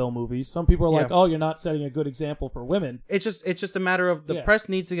Kill Bill movies. Some people are like, "Oh, you're not setting a good example for women." It's just a matter of the press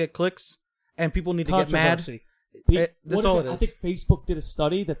needs to get clicks and people need to get mad. That's all it is. I think Facebook did a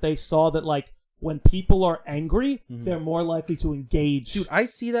study that they saw that like when people are angry, they're more likely to engage. Dude, I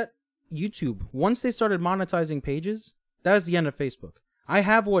see that YouTube, once they started monetizing pages, that was the end of Facebook. I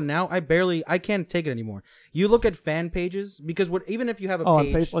have one now. I can't take it anymore. You look at fan pages because even if you have a page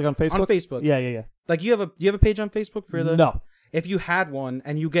on Facebook, on Facebook, yeah. Like you have a page on Facebook for the no. If you had one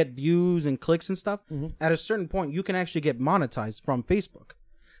and you get views and clicks and stuff, at a certain point you can actually get monetized from Facebook.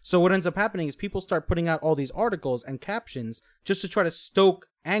 So what ends up happening is people start putting out all these articles and captions just to try to stoke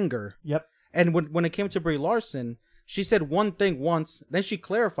anger. Yep. And when it came to Brie Larson, she said one thing once, then she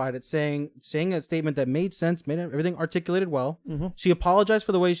clarified it, saying a statement that made sense, made everything articulated well. She apologized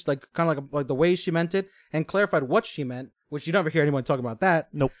for the way she kind of like the way she meant it, and clarified what she meant, which you never hear anyone talk about that.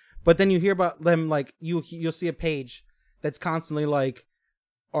 Nope. But then you hear about them like you'll see a page that's constantly like,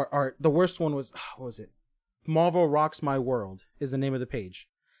 or the worst one was what was it? Marvel Rocks My World is the name of the page,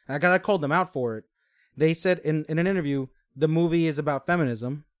 and I called them out for it. They said in an interview the movie is about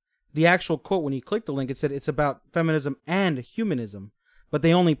feminism. The actual quote, when you click the link, it said it's about feminism and humanism, but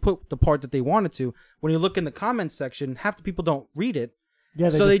they only put the part that they wanted to. When you look in the comments section, half the people don't read it. Yeah,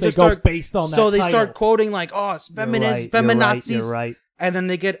 they just start based on that. So they title. start quoting like, "Oh, it's feminist, feminazis." You're right. And then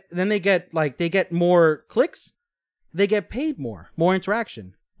they get more clicks. They get paid more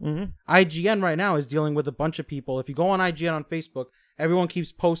interaction. IGN right now is dealing with a bunch of people. If you go on IGN on Facebook, everyone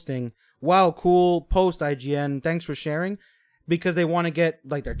keeps posting, "Wow, cool post, IGN. Thanks for sharing." Because they want to get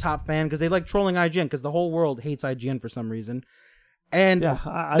like their top fan, because they like trolling IGN, because the whole world hates IGN for some reason. And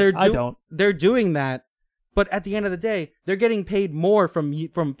they're doing that, but at the end of the day, they're getting paid more from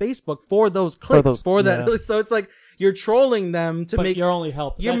Facebook for those clicks, for that. Yeah. So it's like you're trolling them to make. You're only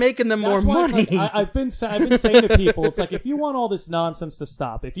helping. You're making them more money. Like, I've been saying to people, it's like if you want all this nonsense to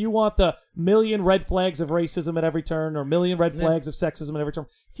stop, if you want the million red flags of racism at every turn, or million red flags of sexism at every turn,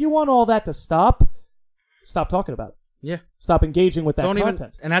 if you want all that to stop talking about it. Yeah. Stop engaging with that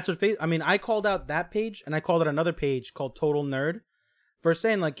content. And that's what I called out that page, and I called out another page called Total Nerd for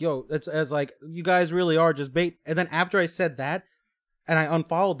saying like, "Yo, it's as like you guys really are just bait." And then after I said that, and I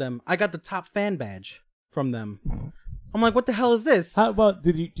unfollowed them, I got the top fan badge from them. I'm like, what the hell is this? How about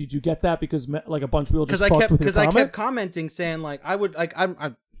did you get that because like a bunch of people just fucked with your comment? I kept commenting saying like I would like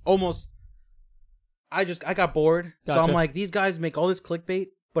I got bored. Gotcha. So I'm like, these guys make all this clickbait,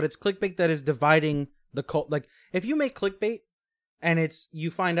 but it's clickbait that is dividing the cult. Like if you make clickbait and you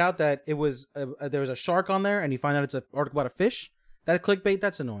find out that it was there was a shark on there, and you find out it's an article about a fish, that clickbait,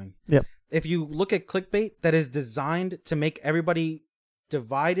 that's annoying. Yep. If you look at clickbait that is designed to make everybody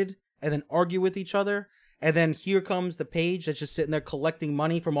divided and then argue with each other, and then here comes the page that's just sitting there collecting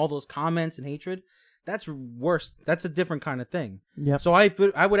money from all those comments and hatred, that's worse. That's a different kind of thing. Yep. So I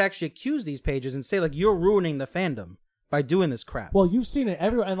would actually accuse these pages and say like, you're ruining the fandom by doing this crap. Well, you've seen it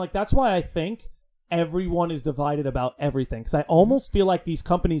everywhere, and like that's why I think everyone is divided about everything, because I almost feel like these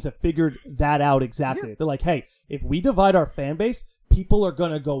companies have figured that out exactly. Yeah. They're like, hey, if we divide our fan base, people are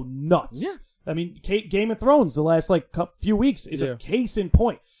gonna go nuts. Yeah. I mean, Game of Thrones the last like few weeks is a case in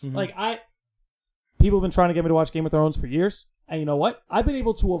point. Like people have been trying to get me to watch Game of Thrones for years, and you know what? I've been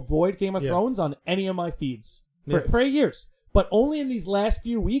able to avoid Game of Thrones on any of my feeds for 8 years. But only in these last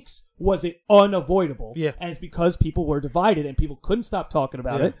few weeks was it unavoidable. Yeah. And it's because people were divided and people couldn't stop talking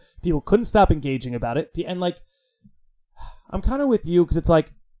about it. People couldn't stop engaging about it. And, like, I'm kind of with you because it's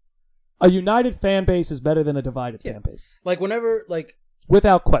like a united fan base is better than a divided fan base. Like, whenever, like...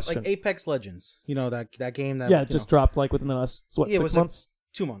 Without question. Like Apex Legends. You know, that game that... Yeah, just dropped, like, within the last, 6 months?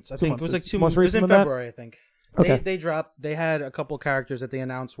 2 months. I think it was like 2 months. It was in February, I think. Okay. They dropped... They had a couple characters that they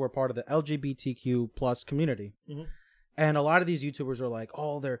announced were part of the LGBTQ plus community. Mm-hmm. And a lot of these YouTubers are like,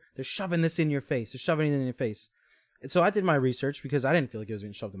 oh, they're shoving this in your face. They're shoving it in your face. And so I did my research because I didn't feel like it was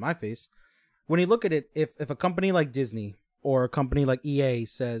being shoved in my face. When you look at it, if a company like Disney or a company like EA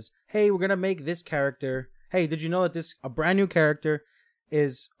says, hey, we're going to make this character. Hey, did you know that a brand new character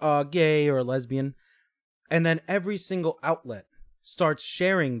is gay or lesbian? And then every single outlet starts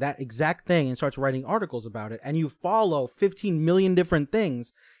sharing that exact thing and starts writing articles about it, and you follow 15 million different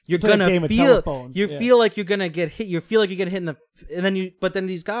things, you're gonna feel like you're gonna get hit. You feel like you're gonna hit in the, and then but then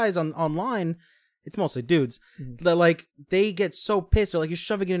these guys online, it's mostly dudes, that like they get so pissed. They're like, you're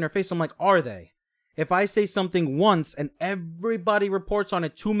shoving it in their face. I'm like, are they? if I say something once and everybody reports on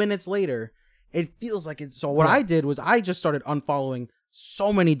it 2 minutes later, it feels like it's... So what I did was I just started unfollowing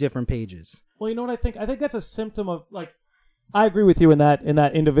so many different pages. Well, you know what I think? I think that's a symptom of, like, I agree with you in that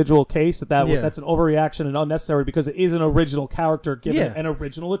individual case that's an overreaction and unnecessary because it is an original character given an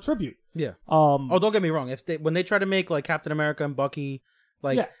original attribute. Yeah. Don't get me wrong. When they try to make like Captain America and Bucky,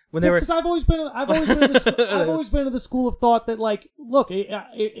 when they were, because I've always been of the school of thought that, like, look,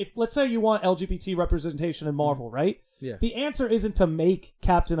 if let's say you want LGBT representation in Marvel, right? Yeah. The answer isn't to make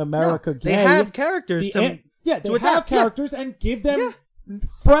Captain America gay. They have characters. They have characters and give them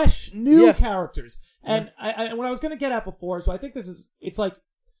fresh new characters. And I what I was going to get at before, so I think it's like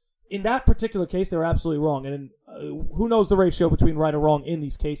in that particular case they were absolutely wrong, and who knows the ratio between right or wrong in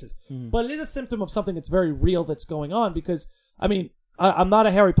these cases. But it is a symptom of something that's very real that's going on, because I mean, I'm not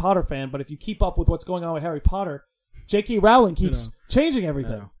a Harry Potter fan, but if you keep up with what's going on with Harry Potter, J.K. Rowling keeps changing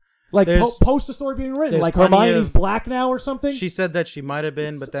everything. Like post the story being written, like Hermione's black now or something. She said that she might have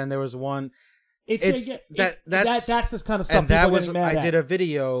been, but then there was one. That's this kind of stuff. And that was I did a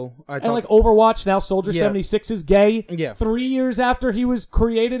video. And like Overwatch now, Soldier 76 is gay. Yeah. 3 years after he was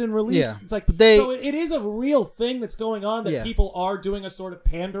created and released, it's like so it is a real thing that's going on that people are doing a sort of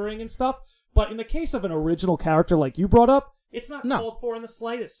pandering and stuff. But in the case of an original character like you brought up, it's not called for in the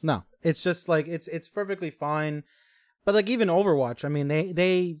slightest. No, it's just like it's perfectly fine. But like even Overwatch, I mean,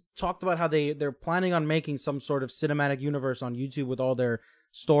 they talked about how they're planning on making some sort of cinematic universe on YouTube with all their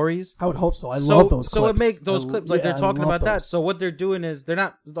stories. I would hope so. I love those clips. So it make those clips like they're talking about that. So what they're doing is they're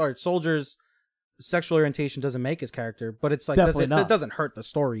not. All Soldier's sexual orientation doesn't make his character, but it's like it doesn't hurt the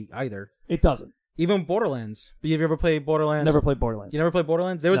story either. It doesn't. Even Borderlands. Have you ever played Borderlands? Never played Borderlands. You never played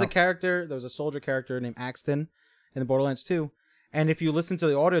Borderlands? There was a character. There was a soldier character named Axton in the Borderlands 2. And if you listen to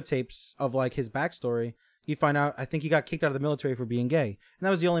the audio tapes of like his backstory, you find out I think he got kicked out of the military for being gay, and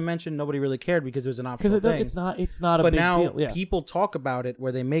that was the only mention. Nobody really cared because it was an optional thing. It's not a big deal. But now people talk about it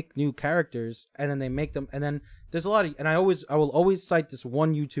where they make new characters and then they make them, and then there's a lot of, and I will always cite this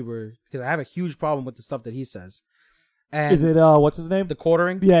one YouTuber because I have a huge problem with the stuff that he says. And is it what's his name? The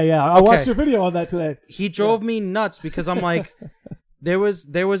Quartering. Yeah. I watched your video on that today. He drove me nuts because I'm like, there was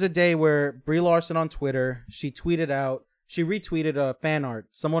a day where Brie Larson on Twitter, she retweeted a fan art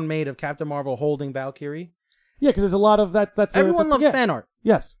someone made of Captain Marvel holding Valkyrie. Yeah, because there's a lot of that. Everyone loves fan art.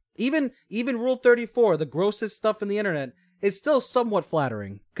 Yes. Even Rule 34, the grossest stuff in the internet, is still somewhat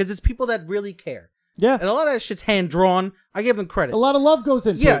flattering because it's people that really care. Yeah. And a lot of that shit's hand drawn. I give them credit. A lot of love goes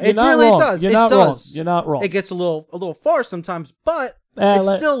into it. Yeah, it really does. You're not wrong. You're not wrong. It gets a little far sometimes, but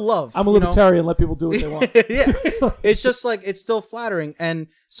it's still love. I'm a libertarian. Let people do what they want. Yeah. It's just like, it's still flattering. And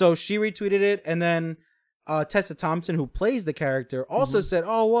so she retweeted it, and then Tessa Thompson, who plays the character, also said,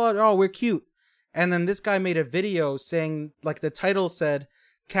 "Oh, what? Oh, we're cute." And then this guy made a video saying, like, the title said,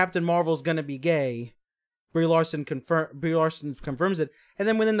 "Captain Marvel's gonna be gay." Brie Larson confirms it, and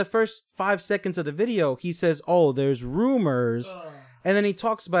then within the first 5 seconds of the video, he says, "Oh, there's rumors," and then he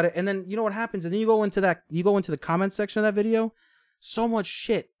talks about it, and then you know what happens, and then you go into the comment section of that video, so much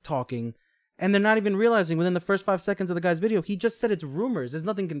shit talking, and they're not even realizing within the first 5 seconds of the guy's video, he just said it's rumors. There's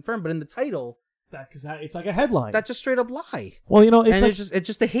nothing confirmed, but in the title. Because it's like a headline. That's just straight up lie. Well, you know, it's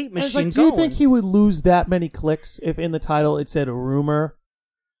just a hate machine. Do you think he would lose that many clicks if in the title it said a rumor?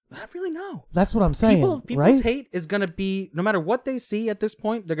 Not really. No. That's what I'm saying. People's hate is gonna be, no matter what they see at this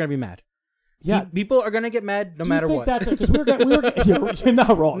point, they're gonna be mad. Yeah, people are gonna get mad no matter what. That's it? Because we were you're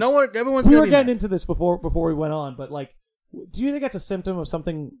not wrong. No one, everyone's. We were getting into this before we went on, but like, do you think that's a symptom of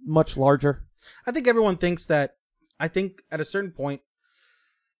something much larger? I think everyone thinks that. I think at a certain point,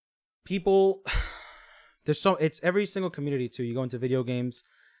 people. It's every single community too. You go into video games,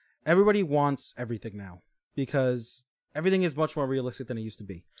 everybody wants everything now because everything is much more realistic than it used to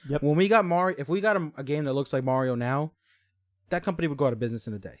be. Yep. When we got Mario, if we got a game that looks like Mario now, that company would go out of business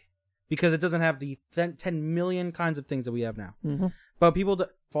in a day because it doesn't have the 10 million kinds of things that we have now. Mm-hmm. But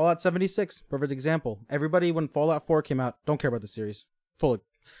Fallout 76, perfect example. Everybody, when Fallout 4 came out, don't care about the series.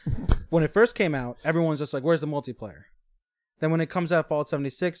 When it first came out, everyone's just like, "Where's the multiplayer?" Then when it comes out, Fallout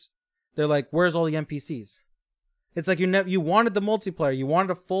 76. They're like, "Where's all the NPCs?" It's like you wanted the multiplayer, you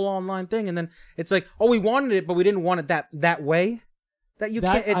wanted a full online thing, and then it's like, "Oh, we wanted it, but we didn't want it that way." Can't. It's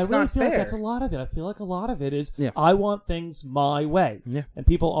not fair. I really feel like that's a lot of it. I feel like a lot of it is I want things my way, and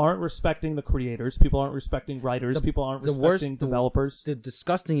people aren't respecting the creators. People aren't respecting writers. People aren't respecting developers. The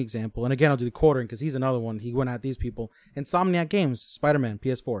disgusting example, and again, I'll do the Quartering because he's another one. He went at these people. Insomniac Games, Spider-Man,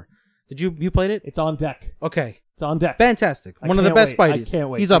 PS4. Did you played it? It's on deck. Okay. It's on deck. Fantastic. One of the best Spideys. I can't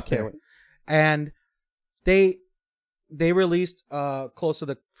wait. He's up there. And they released close to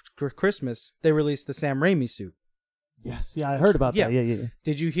the Christmas, they released the Sam Raimi suit. Yes, yeah, I heard about that. Yeah.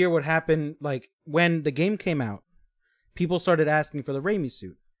 Did you hear what happened? Like when the game came out, people started asking for the Raimi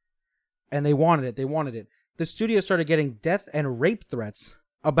suit, and they wanted it. They wanted it. The studio started getting death and rape threats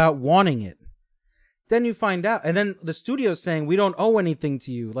about wanting it. Then you find out, and then the studio's saying, we don't owe anything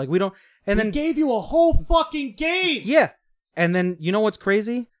to you. Like, we don't, and then gave you a whole fucking game. Yeah. And then, you know what's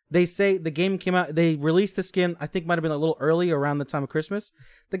crazy? They say the game came out, they released the skin, I think might have been a little early around the time of Christmas.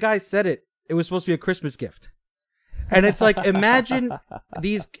 The guy said it was supposed to be a Christmas gift. And it's like, imagine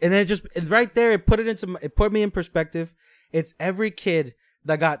these, and then right there, it put me in perspective. It's every kid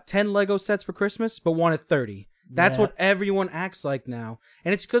that got 10 Lego sets for Christmas, but wanted 30. That's what everyone acts like now.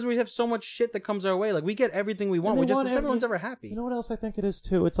 And it's because we have so much shit that comes our way. Like, we get everything we want. Everyone's ever happy. You know what else I think it is,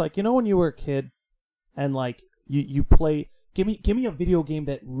 too? It's like, you know when you were a kid and, like, you play... Give me a video game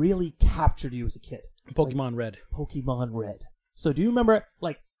that really captured you as a kid. Pokemon Red. Pokemon Red. So do you remember,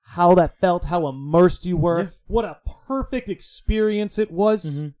 like, how that felt, how immersed you were? Yeah. What a perfect experience it was.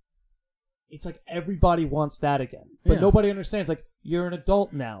 Mm-hmm. It's like everybody wants that again. But nobody understands, like, you're an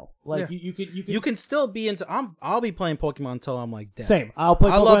adult now. Like you can still be into. I'll be playing Pokemon until I'm like dead. Same. I'll play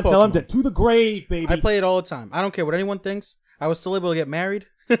Pokemon until I'm dead. To the grave, baby. I play it all the time. I don't care what anyone thinks. I was still able to get married.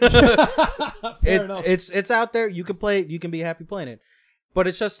 Fair enough. It's out there. You can play it. You can be happy playing it. But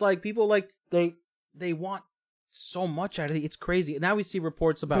it's just like people like they want so much out of it. It's crazy. Now we see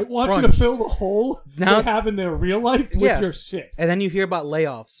reports about they want you to fill the hole they have in their real life with your shit. And then you hear about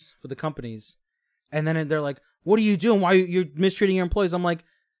layoffs for the companies, and then they're like, "What are you doing? Why you're mistreating your employees?" I'm like,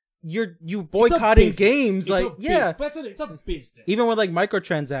 "You boycotting games? It's it's a business." Even with like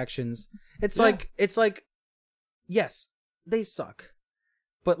microtransactions, it's like, yes, they suck,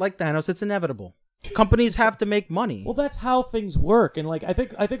 but like Thanos, it's inevitable. Companies have to make money. Well, that's how things work. And like I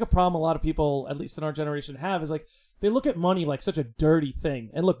think a problem a lot of people, at least in our generation, have is like they look at money like such a dirty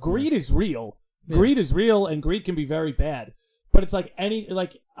thing. And look, greed is real. Yeah. Greed is real, and greed can be very bad. But it's like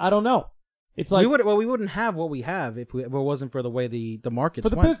I don't know. It's like we wouldn't have what we have if it wasn't for the way the markets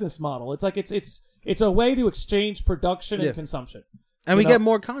went. Business model. It's like it's a way to exchange production and consumption. And we get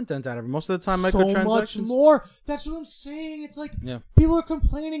more content out of it. Most of the time, microtransactions. So much more. That's what I'm saying. It's like people are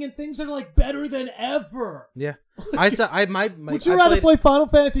complaining and things are like better than ever. Yeah. Would you rather play Final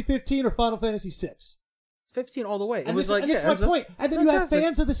Fantasy 15 or Final Fantasy 6? 15 all the way. It was like, this is my point. And then you have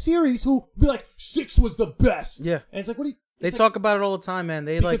fans of the series who be like, 6 was the best. Yeah. And it's like, what do you... They talk about it all the time, man.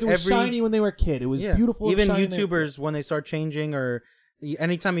 Because it was shiny when they were a kid. It was beautiful. Even YouTubers, when they start changing or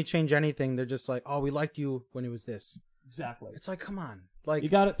anytime you change anything, they're just like, oh, we liked you when it was this. Exactly. It's like, come on. Like, you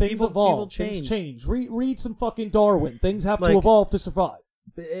got it. Things evolve. Things change. Read some fucking Darwin. Things have to evolve to survive.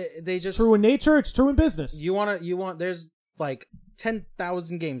 It's true in nature. It's true in business. There's like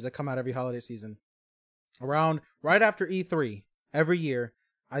 10,000 games that come out every holiday season. Right after E3 every year,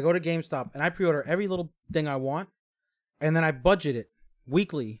 I go to GameStop and I pre-order every little thing I want, and then I budget it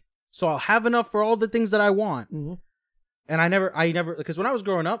weekly so I'll have enough for all the things that I want. Mm-hmm. And I never, because when I was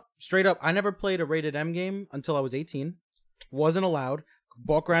growing up, straight up, I never played a rated M game until I was 18. Wasn't allowed.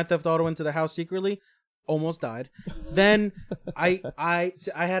 Bought Grand Theft Auto into the house secretly. Almost died. Then I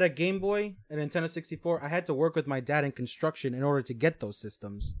had a Game Boy, a Nintendo 64. I had to work with my dad in construction in order to get those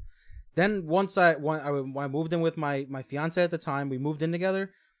systems. Then once I moved in with my fiance at the time, we moved in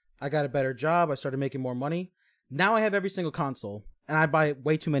together. I got a better job. I started making more money. Now I have every single console, and I buy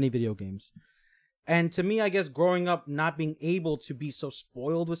way too many video games. And to me, I guess growing up, not being able to be so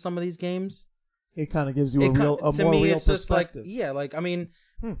spoiled with some of these games, it kind of gives you a more real perspective.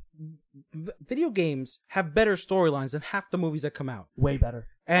 Video games have better storylines than half the movies that come out. Way better.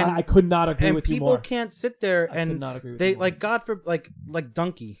 And I could not agree with you more. And people can't sit there and they like God for like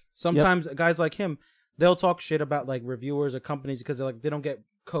Dunkey. Sometimes guys like him, they'll talk shit about like reviewers or companies because they don't get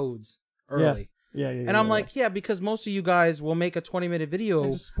codes early. Yeah. And I'm like, because most of you guys will make a 20-minute video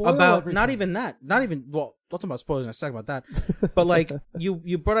about everything. Not even well, don't talk about spoilers in a second about that. But like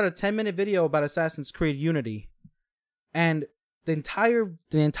you brought out a 10-minute video about Assassin's Creed Unity, and the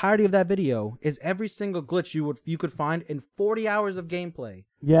entirety of that video is every single glitch you could find in 40 hours of gameplay.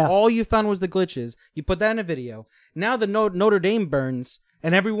 Yeah. All you found was the glitches. You put that in a video. Now the Notre Dame burns,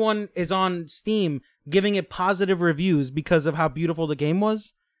 and everyone is on Steam giving it positive reviews because of how beautiful the game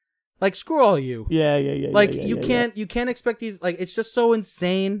was. Like, screw all you. Yeah. Like, you can't expect these, like, it's just so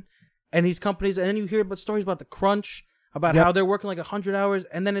insane. And these companies, and then you hear about stories about the crunch, about how they're working like 100 hours,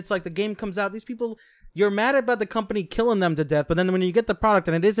 and then it's like the game comes out. These people, you're mad about the company killing them to death, but then when you get the product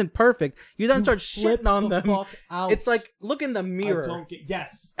and it isn't perfect, you then start shitting on them. Fuck out. It's like, look in the mirror.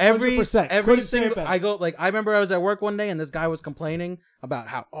 Yes. 100%. Every single, I remember I was at work one day and this guy was complaining about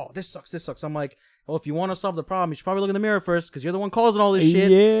how, this sucks. I'm like, well, if you want to solve the problem, you should probably look in the mirror first because you're the one causing all this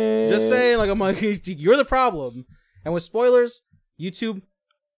shit. Yeah. Just saying, like, I'm like, you're the problem. And with spoilers, YouTube,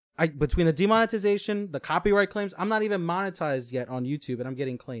 between the demonetization, the copyright claims, I'm not even monetized yet on YouTube, and I'm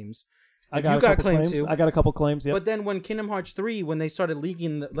getting claims. You got claims too. I got a couple claims. Yeah. But then when Kingdom Hearts 3, when they started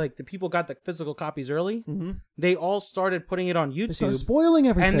leaking, the people got the physical copies early, they all started putting it on YouTube. They started spoiling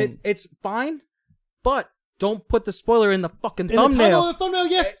everything. And it's fine, but don't put the spoiler in the fucking thumbnail. The thumbnail,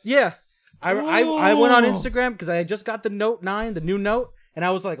 yes. Yeah. I went on Instagram because I had just got the Note 9, the new Note, and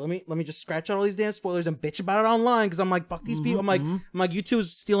I was like, let me just scratch out all these damn spoilers and bitch about it online because I'm like, fuck these people. I'm like,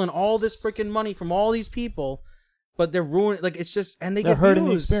 YouTube's stealing all this freaking money from all these people. But they're ruining, like, it's just, and they're hurting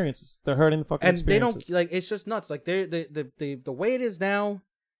the experiences. They're hurting the fucking experiences. And they don't, like, it's just nuts. Like, the way it is now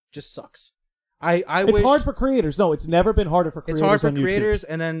just sucks. It's hard for creators. No, it's never been harder for creators. It's hard for creators,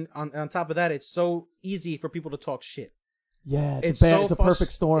 and then on top of that, it's so easy for people to talk shit. Yeah, it's a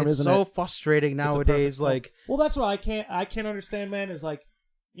perfect storm, isn't it? It's so frustrating nowadays. Like, well, that's what I can't understand, man. Is like,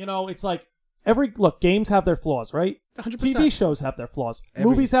 it's like games have their flaws, right? 100%. TV shows have their flaws.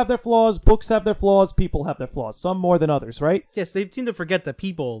 Movies have their flaws. Books have their flaws. People have their flaws. Some more than others, right? Yes, they seem to forget that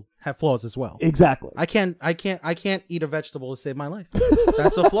people have flaws as well. Exactly. I can't eat a vegetable to save my life.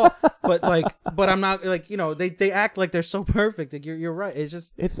 That's a flaw. But I'm not like, they act like they're so perfect. Like you're right. It's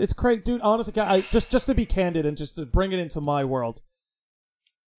just it's crazy, dude. Honestly, just to be candid and just to bring it into my world,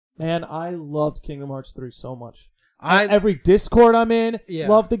 man, I loved Kingdom Hearts 3 so much. Every Discord I'm in,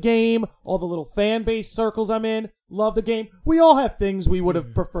 love the game. All the little fan base circles I'm in, love the game. We all have things we would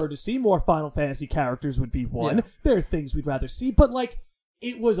have preferred to see. More Final Fantasy characters would be one. Yeah. There are things we'd rather see, but like,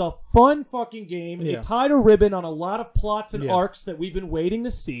 it was a fun fucking game. Yeah. It tied a ribbon on a lot of plots and arcs that we've been waiting to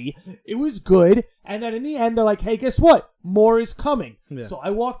see. It was good, and then in the end, they're like, "Hey, guess what? More is coming." Yeah. So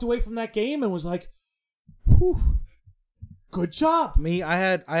I walked away from that game and was like, "Whew. Good job." I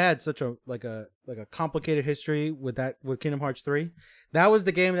had such a complicated history with Kingdom Hearts 3. That was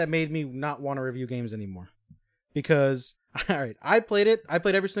the game that made me not want to review games anymore. Because I played it. I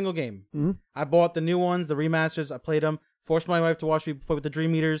played every single game. Mm-hmm. I bought the new ones, the remasters. I played them. Forced my wife to watch me play with the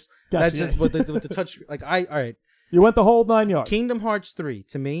Dream Eaters. Gotcha. That's just with the touch. Like all right. You went the whole 9 yards. Kingdom Hearts 3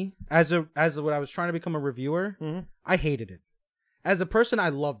 to me, as when I was trying to become a reviewer, I hated it. As a person, I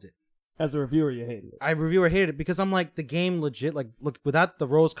loved it. As a reviewer, you hated it. Hated it because I'm like, the game legit, like, look, without the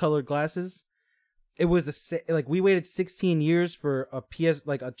rose-colored glasses, it was we waited 16 years for a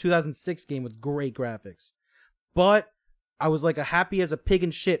 2006 game with great graphics. But I was like happy as a pig in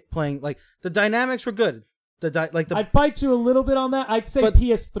shit playing, like, the dynamics were good. I'd fight you a little bit on that. I'd say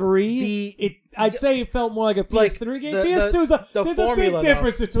PS3. I'd say it felt more like a PS3 game. PS2 is there's a big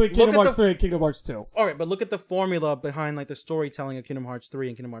difference between Kingdom Hearts 3 and Kingdom Hearts 2. All right, but look at the formula behind like the storytelling of Kingdom Hearts 3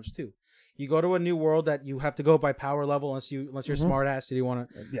 and Kingdom Hearts 2. You go to a new world that you have to go by power level unless you're smart ass and you want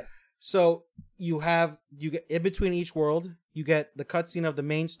to. Yeah. So you get in between each world, you get the cutscene of the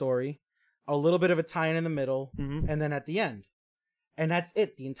main story, a little bit of a tie-in in the middle, and then at the end, and that's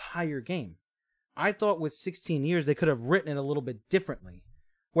it. The entire game. I thought with 16 years they could have written it a little bit differently,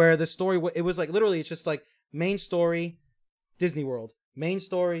 where the story it was like literally it's just like main story, Disney World, main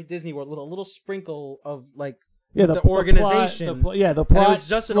story, Disney World with a little sprinkle of like the organization. The plot was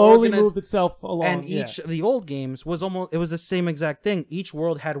just slowly moved itself along. And each of the old games was it was the same exact thing. Each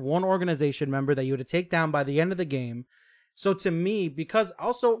world had one organization member that you had to take down by the end of the game. So to me, because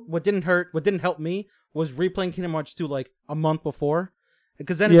also what didn't help me was replaying Kingdom Hearts 2 like a month before.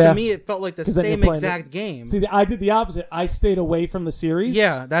 Because then to me it felt like the same exact game. See, I did the opposite. I stayed away from the series.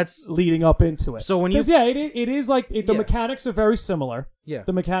 Yeah, that's leading up into it. So when it is like the mechanics are very similar. Yeah,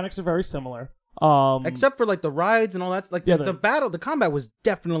 the mechanics are very similar. Except for like the rides and all that. Like the combat was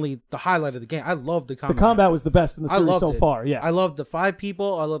definitely the highlight of the game. I loved the combat. The combat was the best in the series so far. Yeah, I loved the 5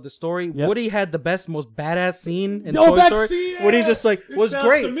 people. I loved the story. Yep. Woody had the best, most badass scene in Toy Story. Scene, Woody's just like was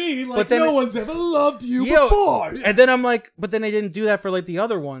great. To me, like, but then no one's ever loved you before. And then I'm like, but then they didn't do that for like the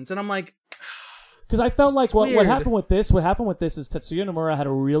other ones, and I'm like. Because I felt like what happened with this is Tetsuya Nomura had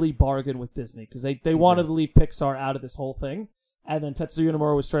a really bargain with Disney because they wanted to leave Pixar out of this whole thing. And then Tetsuya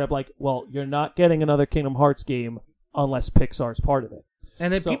Nomura was straight up like, well, you're not getting another Kingdom Hearts game unless Pixar's part of it.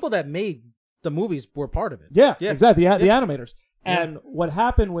 And the people that made the movies were part of it. Yeah. Exactly. The animators. Yeah. And what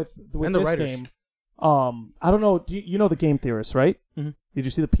happened with this writers. Game, I don't know, you know the Game Theorists, right? Mm-hmm. Did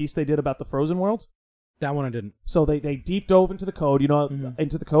you see the piece they did about the Frozen world? That one I didn't. So they deep dove into the code,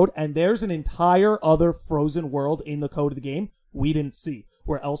 into the code, and there's an entire other Frozen world in the code of the game we didn't see,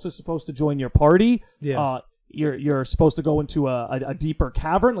 where Elsa's supposed to join your party. Yeah. You're supposed to go into a deeper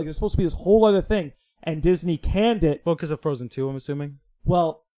cavern. Like, it's supposed to be this whole other thing. And Disney canned it. Well, because of Frozen 2, I'm assuming.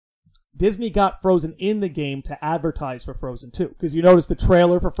 Well, Disney got Frozen in the game to advertise for Frozen 2. Because you notice the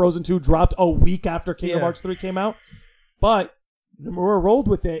trailer for Frozen 2 dropped a week after Kingdom Hearts 3 came out. But Nomura rolled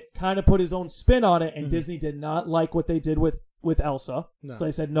with it, kind of put his own spin on it, and Disney did not like what they did with Elsa. No. So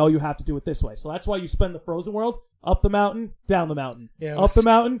they said, no, you have to do it this way. So that's why you spend the Frozen world up the mountain, down the mountain. Yeah, up the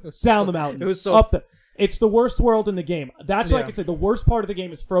mountain, down the mountain. It was so... up the... It's the worst world in the game. That's why I could say the worst part of the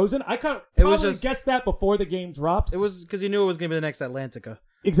game is Frozen. I probably guessed that before the game dropped. It was because you knew it was going to be the next Atlantica.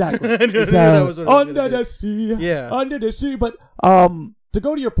 Exactly. Exactly. Under the sea. Yeah. Under the sea. But to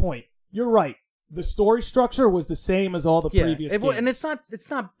go to your point, you're right. The story structure was the same as all the previous games. And it's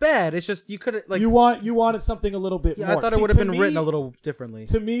not bad. It's just you could like you wanted something a little bit more. I thought it would have been written a little differently.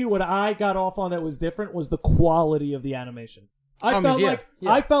 To me, what I got off on that was different was the quality of the animation. I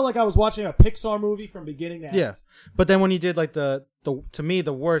felt like I was watching a Pixar movie from beginning to end. Yeah. But then when you did like the to me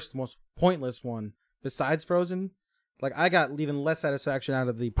the worst, most pointless one besides Frozen, like I got even less satisfaction out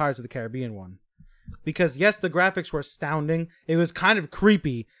of the Pirates of the Caribbean one. Because yes, the graphics were astounding. It was kind of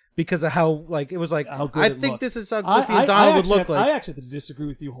creepy because of how like it was like I think this is how Goofy and Donald would look like. I actually disagree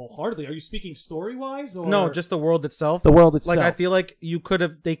with you wholeheartedly. Are you speaking story wise or no? Just the world itself. The world itself. Like I feel like you could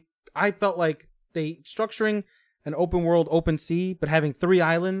have. I felt like they structuring an open world, open sea, but having 3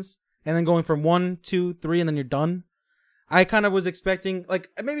 islands and then going from 1, 2, 3, and then you're done. I kind of was expecting,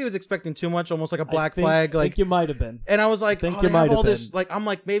 like, maybe I was expecting too much, almost like a Black Flag. Like, I think you might have been. And I was like, they have all this, like, I'm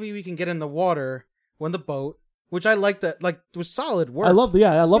like, maybe we can get in the water when the boat, which I liked that, like, it was solid work. I love the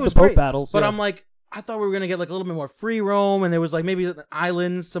boat great. Battles. But I'm like, I thought we were going to get, like, a little bit more free roam, and there was, like, maybe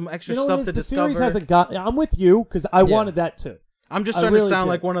islands, some extra stuff to discover. The series hasn't got, I'm with you, because I wanted that too. I'm just trying to sound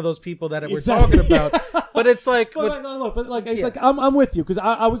like one of those people that we're talking about. But it's like... I'm with you, because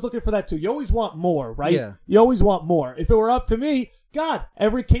I was looking for that too. You always want more, right? Yeah. You always want more. If it were up to me, God,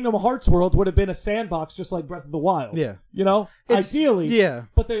 every Kingdom Hearts world would have been a sandbox just like Breath of the Wild. Yeah. You know? Ideally. Yeah.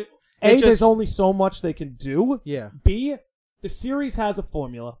 But there's only so much they can do. Yeah. B, the series has a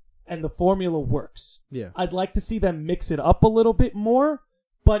formula, and the formula works. Yeah. I'd like to see them mix it up a little bit more,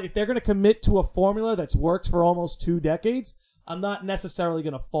 but if they're going to commit to a formula that's worked for almost 2 decades... I'm not necessarily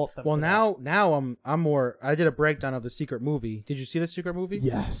going to fault them. Well, now I'm more. I did a breakdown of the Secret Movie. Did you see the Secret Movie?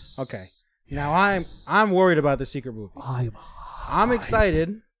 Yes. Okay. Yes. Now I'm worried about the Secret Movie. I'm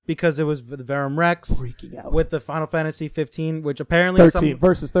excited because it was the Verum Rex freaking out with the Final Fantasy 15, which apparently 13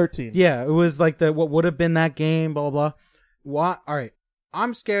 versus 13. Yeah, it was like what would have been that game. Blah blah blah. What? All right.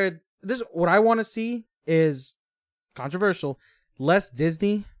 I'm scared. What I want to see is controversial. Less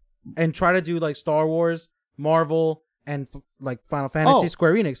Disney and try to do like Star Wars, Marvel. And like Final Fantasy,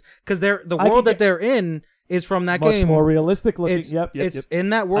 Square Enix, because the world that they're in is from that game. Much more realistic looking. It's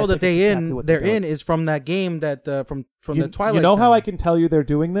in that world that they're in is from that game that from the Twilight. You know how I can tell you they're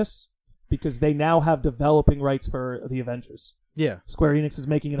doing this? Because they now have developing rights for the Avengers. Yeah, Square Enix is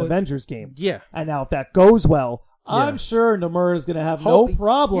making an Avengers game. Yeah, and now if that goes well, I'm sure Nomura is going to have no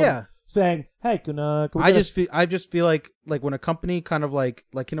problem. Yeah. Saying, "Hey, can we?" I just feel like when a company kind of like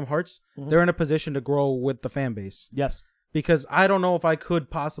Kingdom Hearts, they're in a position to grow with the fan base. Yes, because I don't know if I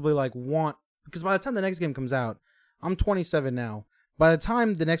could possibly because by the time the next game comes out, I'm 27 now. By the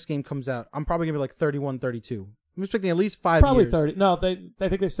time the next game comes out, I'm probably gonna be like 31, 32. I'm expecting at least 5 years. Probably 30. No, I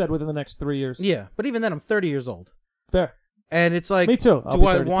think they said within the next 3 years. Yeah, but even then, I'm 30 years old. Fair. And it's like, me too. Do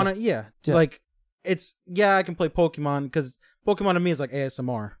I want to? Yeah. Like, I can play Pokemon because Pokemon to me is like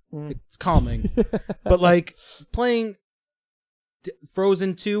ASMR. It's calming. But like playing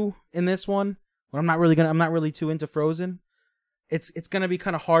Frozen 2 in this one, when I'm not really too into Frozen. It's gonna be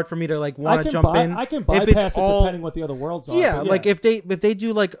kind of hard for me to like want to jump in. I can bypass it depending what the other worlds are. Yeah, like if they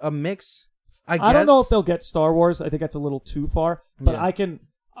do like a mix, I guess. I don't know if they'll get Star Wars. I think that's a little too far. But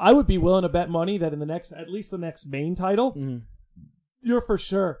I would be willing to bet money that in at least the next main title, you're for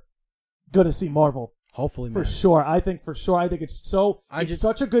sure gonna see Marvel. Hopefully, for sure. I think it's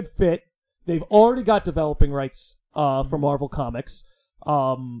such a good fit. They've already got developing rights for Marvel Comics.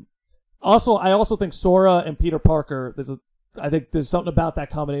 Also, I also think Sora and Peter Parker. I think there's something about that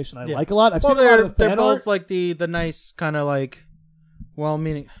combination I like a lot. I've seen a lot of the fan they're both art. like the nice kind of like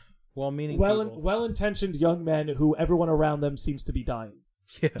well-meaning well-intentioned young men who everyone around them seems to be dying.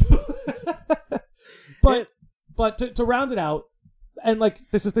 Yeah. but to round it out, and like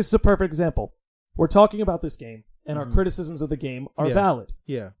this is a perfect example. We're talking about this game, and our criticisms of the game are valid.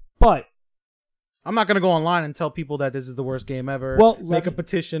 Yeah. But I'm not going to go online and tell people that this is the worst game ever. Well, make a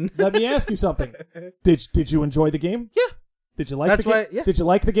petition. Let me ask you something. Did you enjoy the game? Yeah. Did you like the game? Yeah. Did you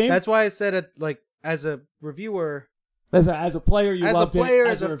like the game? That's why I said it like as a reviewer. As a player, you loved it.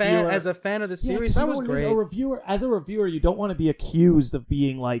 As a fan of the series, that was great. As a reviewer, you don't want to be accused of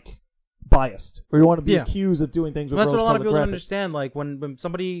being like biased, or you want to be accused of doing things with that's what a lot of people graphics. Don't understand. Like when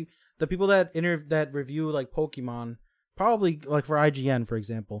somebody, the people that review like Pokemon, probably like for IGN, for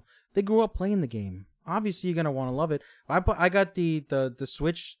example, they grew up playing the game. obviously you're gonna want to love it. I got the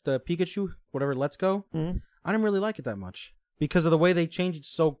Switch, the Pikachu, whatever. Let's Go. Mm-hmm. I didn't really like it that much because of the way they changed it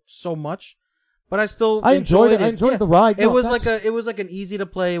so much. But I still enjoyed it. I enjoyed the ride. No, it was like an easy to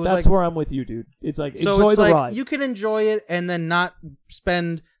play. It was that's like, where I'm with you, dude. It's like so enjoy it's the like ride. You can enjoy it and then not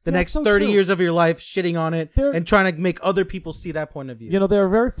spend the next so 30 true. years of your life shitting on it and trying to make other people see that point of view. You know, there are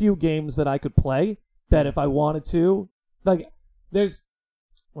very few games that I could play that if I wanted to, like, there's.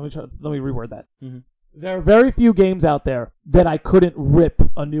 Let me reword that. Mm-hmm. There are very few games out there that I couldn't rip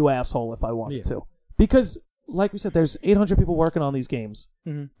a new asshole if I wanted to, because, like we said, there's 800 people working on these games.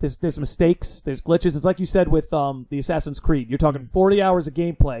 Mm-hmm. There's mistakes, there's glitches. It's like you said with the Assassin's Creed. You're talking 40 hours of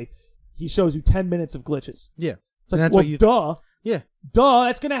gameplay. He shows you 10 minutes of glitches. Yeah, it's like, well, duh. Yeah, duh.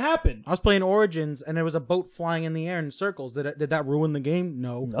 That's gonna happen. I was playing Origins and there was a boat flying in the air in circles. Did that ruin the game?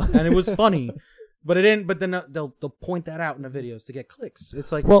 No. And it was funny. But it didn't. But then they'll point that out in the videos to get clicks.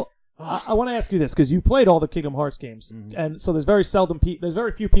 It's like, well, I want to ask you this because you played all the Kingdom Hearts games, and so there's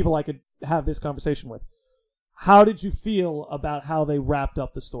very few people I could have this conversation with. How did you feel about how they wrapped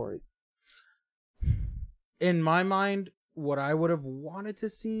up the story? In my mind, what I would have wanted to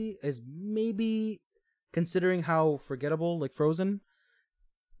see is maybe, considering how forgettable, like Frozen,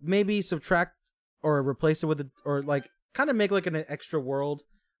 maybe subtract or replace it with or like kind of make like an extra world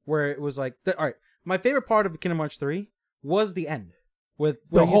where it was like, all right. My favorite part of Kingdom Hearts 3 was the end with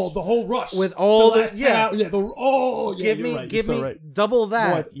the whole rush with all give me double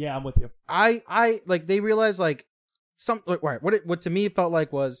that. Yeah, I'm with you. I like they realized like what to me it felt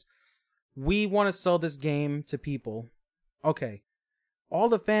like was we want to sell this game to people. Okay. All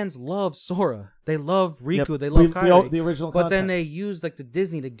the fans love Sora. They love Riku. They love Kairi. The original But content. Then they use like the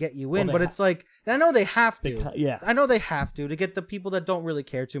Disney to get you in. But it's like, I know they have to. I know they have to get the people that don't really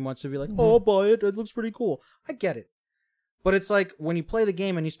care too much to be like, oh, I'll buy it. It looks pretty cool. I get it. But it's like when you play the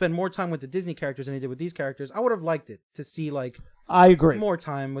game and you spend more time with the Disney characters than you did with these characters, I would have liked it to see like I agree more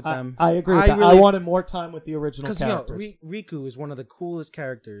time with them. I agree with that. Really, I wanted more time with the original characters. Because Riku is one of the coolest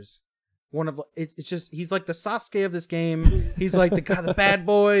characters. It's just he's like the Sasuke of this game. He's like the guy, the bad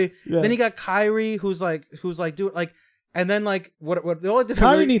boy. Yeah. Then you got Kairi, who's like doing like, and then like what the only thing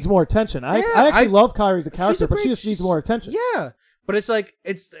Kairi needs more attention. I actually love Kairi as a character, but she just needs more attention. Yeah, but it's like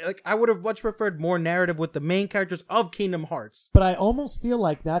I would have much preferred more narrative with the main characters of Kingdom Hearts. But I almost feel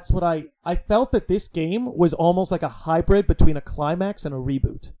like that's what I felt that this game was almost like a hybrid between a climax and a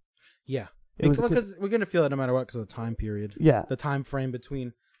reboot. Yeah, because we're gonna feel that no matter what because of the time period. Yeah, the time frame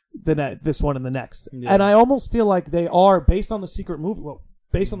between. This one and the next, and I almost feel like they are based on the secret movie. Well,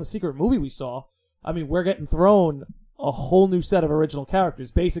 based on the secret movie we saw, I mean, we're getting thrown a whole new set of original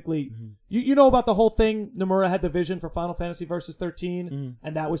characters. Basically, you know about the whole thing. Nomura had the vision for Final Fantasy Versus 13,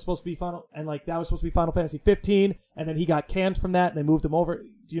 and that was supposed to be Final Fantasy 15, and then he got canned from that, and they moved him over.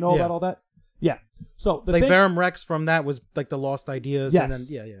 Do you know about all that? Yeah. So the Verum Rex from that was like the Lost Ideas. Yes.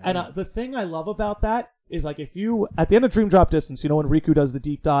 And then, And the thing I love about that is like if you at the end of Dream Drop Distance, you know when Riku does the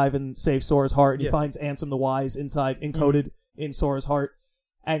deep dive and saves Sora's heart, and he finds Ansem the Wise encoded in Sora's heart,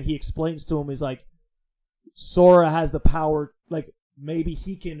 and he explains to him, he's like, Sora has the power, like maybe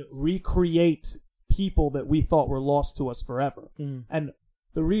he can recreate people that we thought were lost to us forever. And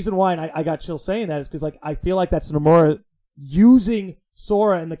the reason why, and I got chills saying that, is because like I feel like that's Nomura using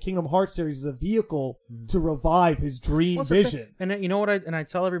Sora in the Kingdom Hearts series as a vehicle to revive his dream vision. And you know what? I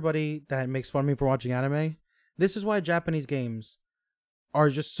tell everybody that makes fun of me for watching anime. This is why Japanese games are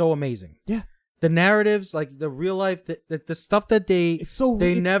just so amazing. Yeah, the narratives, like the real life, the stuff that they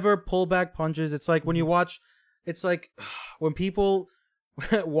never pull back punches. It's like when you watch, it's like when people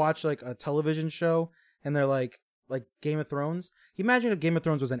watch like a television show and they're like Game of Thrones. Imagine if Game of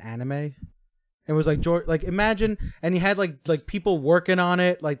Thrones was an anime. It was like imagine, and you had like people working on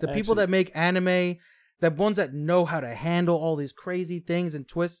it, like the people that make anime, that ones that know how to handle all these crazy things and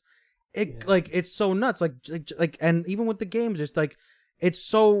twists. Like it's so nuts, like and even with the games, just like it's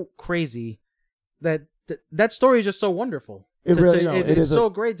so crazy that story is just so wonderful. It's so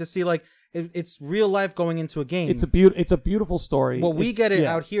great to see like it's real life going into a game. It's a beautiful story. What we get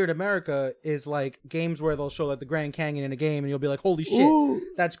out here in America is like games where they'll show like the Grand Canyon in a game, and you'll be like, "Holy shit,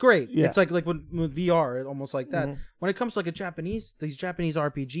 that's great!" Yeah. It's like with VR, almost like that. When it comes to like these Japanese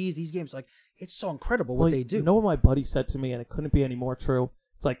RPGs, these games, like it's so incredible what they do. You know what my buddy said to me, and it couldn't be any more true.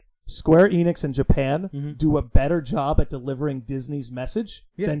 It's like Square Enix in Japan do a better job at delivering Disney's message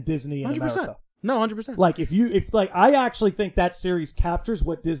than Disney in 100%. America. No, 100%. Like if I actually think that series captures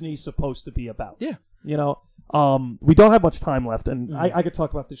what Disney's supposed to be about. Yeah. You know, we don't have much time left, and I could talk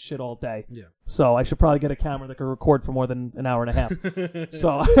about this shit all day. Yeah. So I should probably get a camera that can record for more than an hour and a half.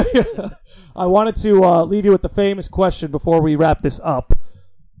 So I wanted to leave you with the famous question before we wrap this up.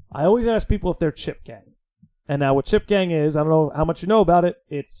 I always ask people if they're chip gang. And now what chip gang is, I don't know how much you know about it.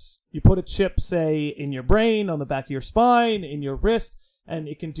 It's you put a chip, say, in your brain, on the back of your spine, in your wrist, and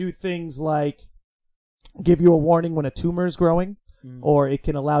it can do things like give you a warning when a tumor is growing, or it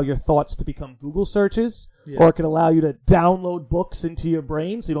can allow your thoughts to become Google searches, or it can allow you to download books into your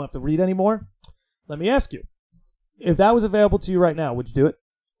brain so you don't have to read anymore. Let me ask you, if that was available to you right now, would you do it?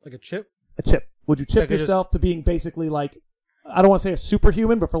 Like a chip? A chip. Would you chip yourself to being basically like, I don't want to say a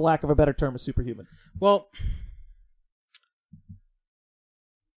superhuman, but for lack of a better term, a superhuman? Well,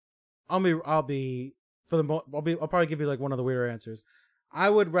 I'll probably give you like one of the weirder answers. I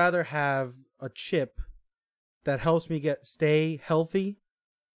would rather have a chip that helps me stay healthy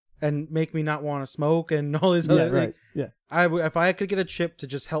and make me not want to smoke and all these other things. Yeah. If I could get a chip to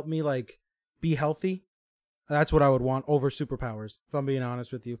just help me like be healthy, that's what I would want over superpowers, if I'm being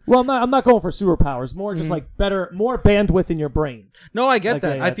honest with you. Well, I'm not going for superpowers. More just like more bandwidth in your brain. No, I get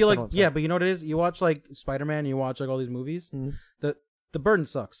that. I feel like, but you know what it is? You watch like Spider-Man, you watch like all these movies. The burden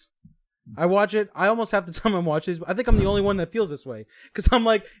sucks. I watch it. I almost half the time I watch these. I think I'm the only one that feels this way. Because I'm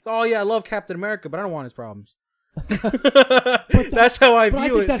like, oh yeah, I love Captain America, but I don't want his problems. That's how I view it. I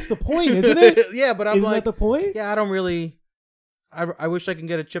think that's the point, isn't it? Yeah, but isn't that the point? Yeah, I don't really... I wish I could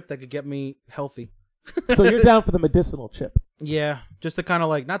get a chip that could get me healthy. So you're down for the medicinal chip? Yeah, just to kind of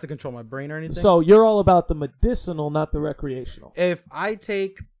like, not to control my brain or anything. So you're all about the medicinal, not the recreational. If I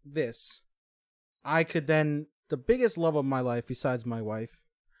take this, I could then... The biggest love of my life, besides my wife,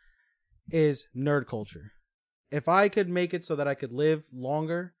 is nerd culture. If I could make it so that I could live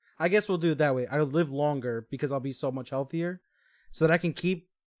longer, I guess we'll do it that way. I would live longer because I'll be so much healthier, so that I can keep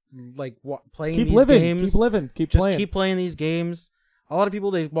like playing these games. Keep playing. Keep playing these games. A lot of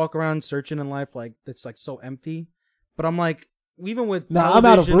people, they walk around searching in life like it's like so empty, but I'm like, even with I'm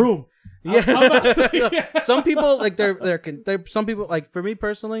out of room. Yeah, some people like they're some people like, for me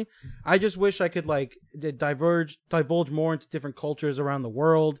personally, I just wish I could like divulge more into different cultures around the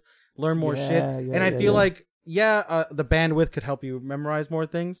world, learn more shit, and I feel like the bandwidth could help you memorize more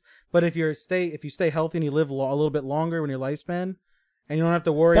things. But if you stay healthy and you live a little bit longer in your lifespan, and you don't have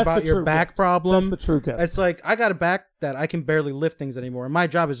to worry about your back problem, that's the true gift. It's like, I got a back that I can barely lift things anymore, and my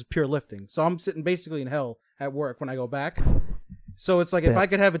job is pure lifting. So I'm sitting basically in hell at work when I go back. So it's like, if I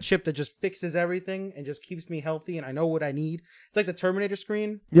could have a chip that just fixes everything and just keeps me healthy and I know what I need. It's like the Terminator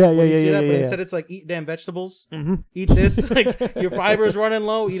screen. Yeah. But instead it's like, eat damn vegetables. Eat this. Like, your fiber's running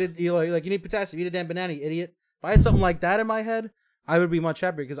low. Eat it. You need potassium. Eat a damn banana, you idiot. If I had something like that in my head, I would be much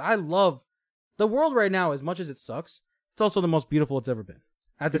happier, because I love the world right now. As much as it sucks, it's also the most beautiful it's ever been.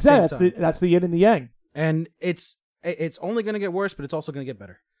 At the same time. That's the yin and the yang. And it's only going to get worse, but it's also going to get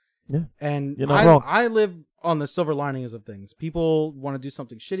better. Yeah. And you're not wrong. I live on the silver linings of things. People want to do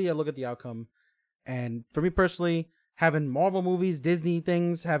something shitty, I look at the outcome. And for me personally, having Marvel movies, Disney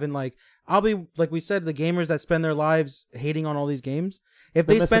things, having I'll be, like we said, the gamers that spend their lives hating on all these games. If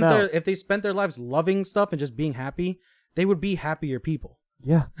they spent their lives loving stuff and just being happy, they would be happier people.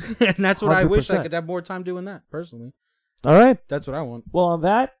 Yeah. And that's what 100%. I wish I could have more time doing that, personally. All right. That's what I want. Well, on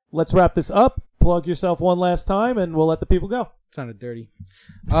that, let's wrap this up. Plug yourself one last time, and we'll let the people go. Sounded dirty.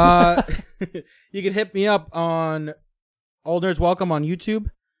 You can hit me up on All Nerds Welcome on YouTube.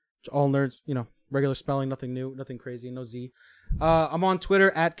 All Nerds, regular spelling, nothing new, nothing crazy, no Z. I'm on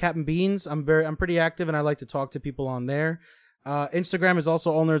Twitter at Captain Beans. I'm pretty active, and I like to talk to people on there. Instagram is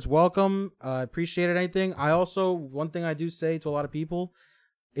also All Nerds Welcome. Appreciate it. Anything. One thing I do say to a lot of people,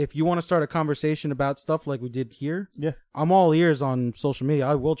 if you want to start a conversation about stuff like we did here, I'm all ears on social media.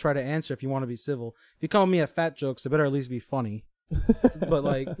 I will try to answer if you want to be civil. If you call me a fat jokes, it better at least be funny. But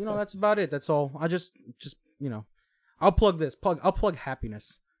that's about it. That's all. I just I'll plug this. I'll plug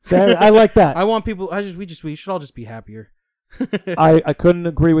happiness. I like that. I want people. We should all just be happier. I couldn't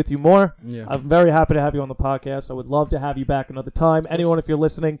agree with you more. Yeah. I'm very happy to have you on the podcast. I would love to have you back another time. Anyone, if you're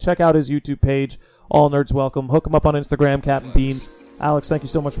listening, check out his YouTube page, All Nerds Welcome. Hook him up on Instagram, Captain Beans. Alex, thank you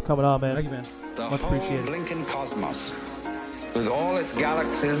so much for coming on, man. Thank you, man. Much appreciated. The blinking cosmos, with all its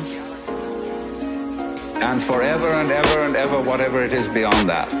galaxies, and forever and ever and ever, whatever it is beyond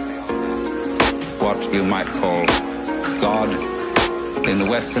that, what you might call God in the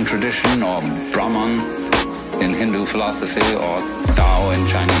Western tradition, or Brahman in Hindu philosophy, or Tao in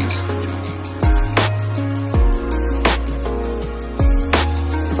Chinese.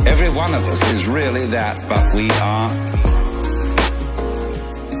 Every one of us is really that, but we are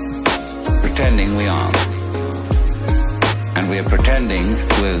pretending we aren't. And we are pretending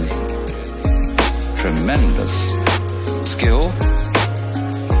with tremendous skill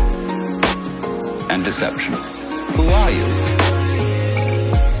and deception. Who are you?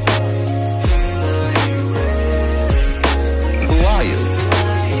 Who are you?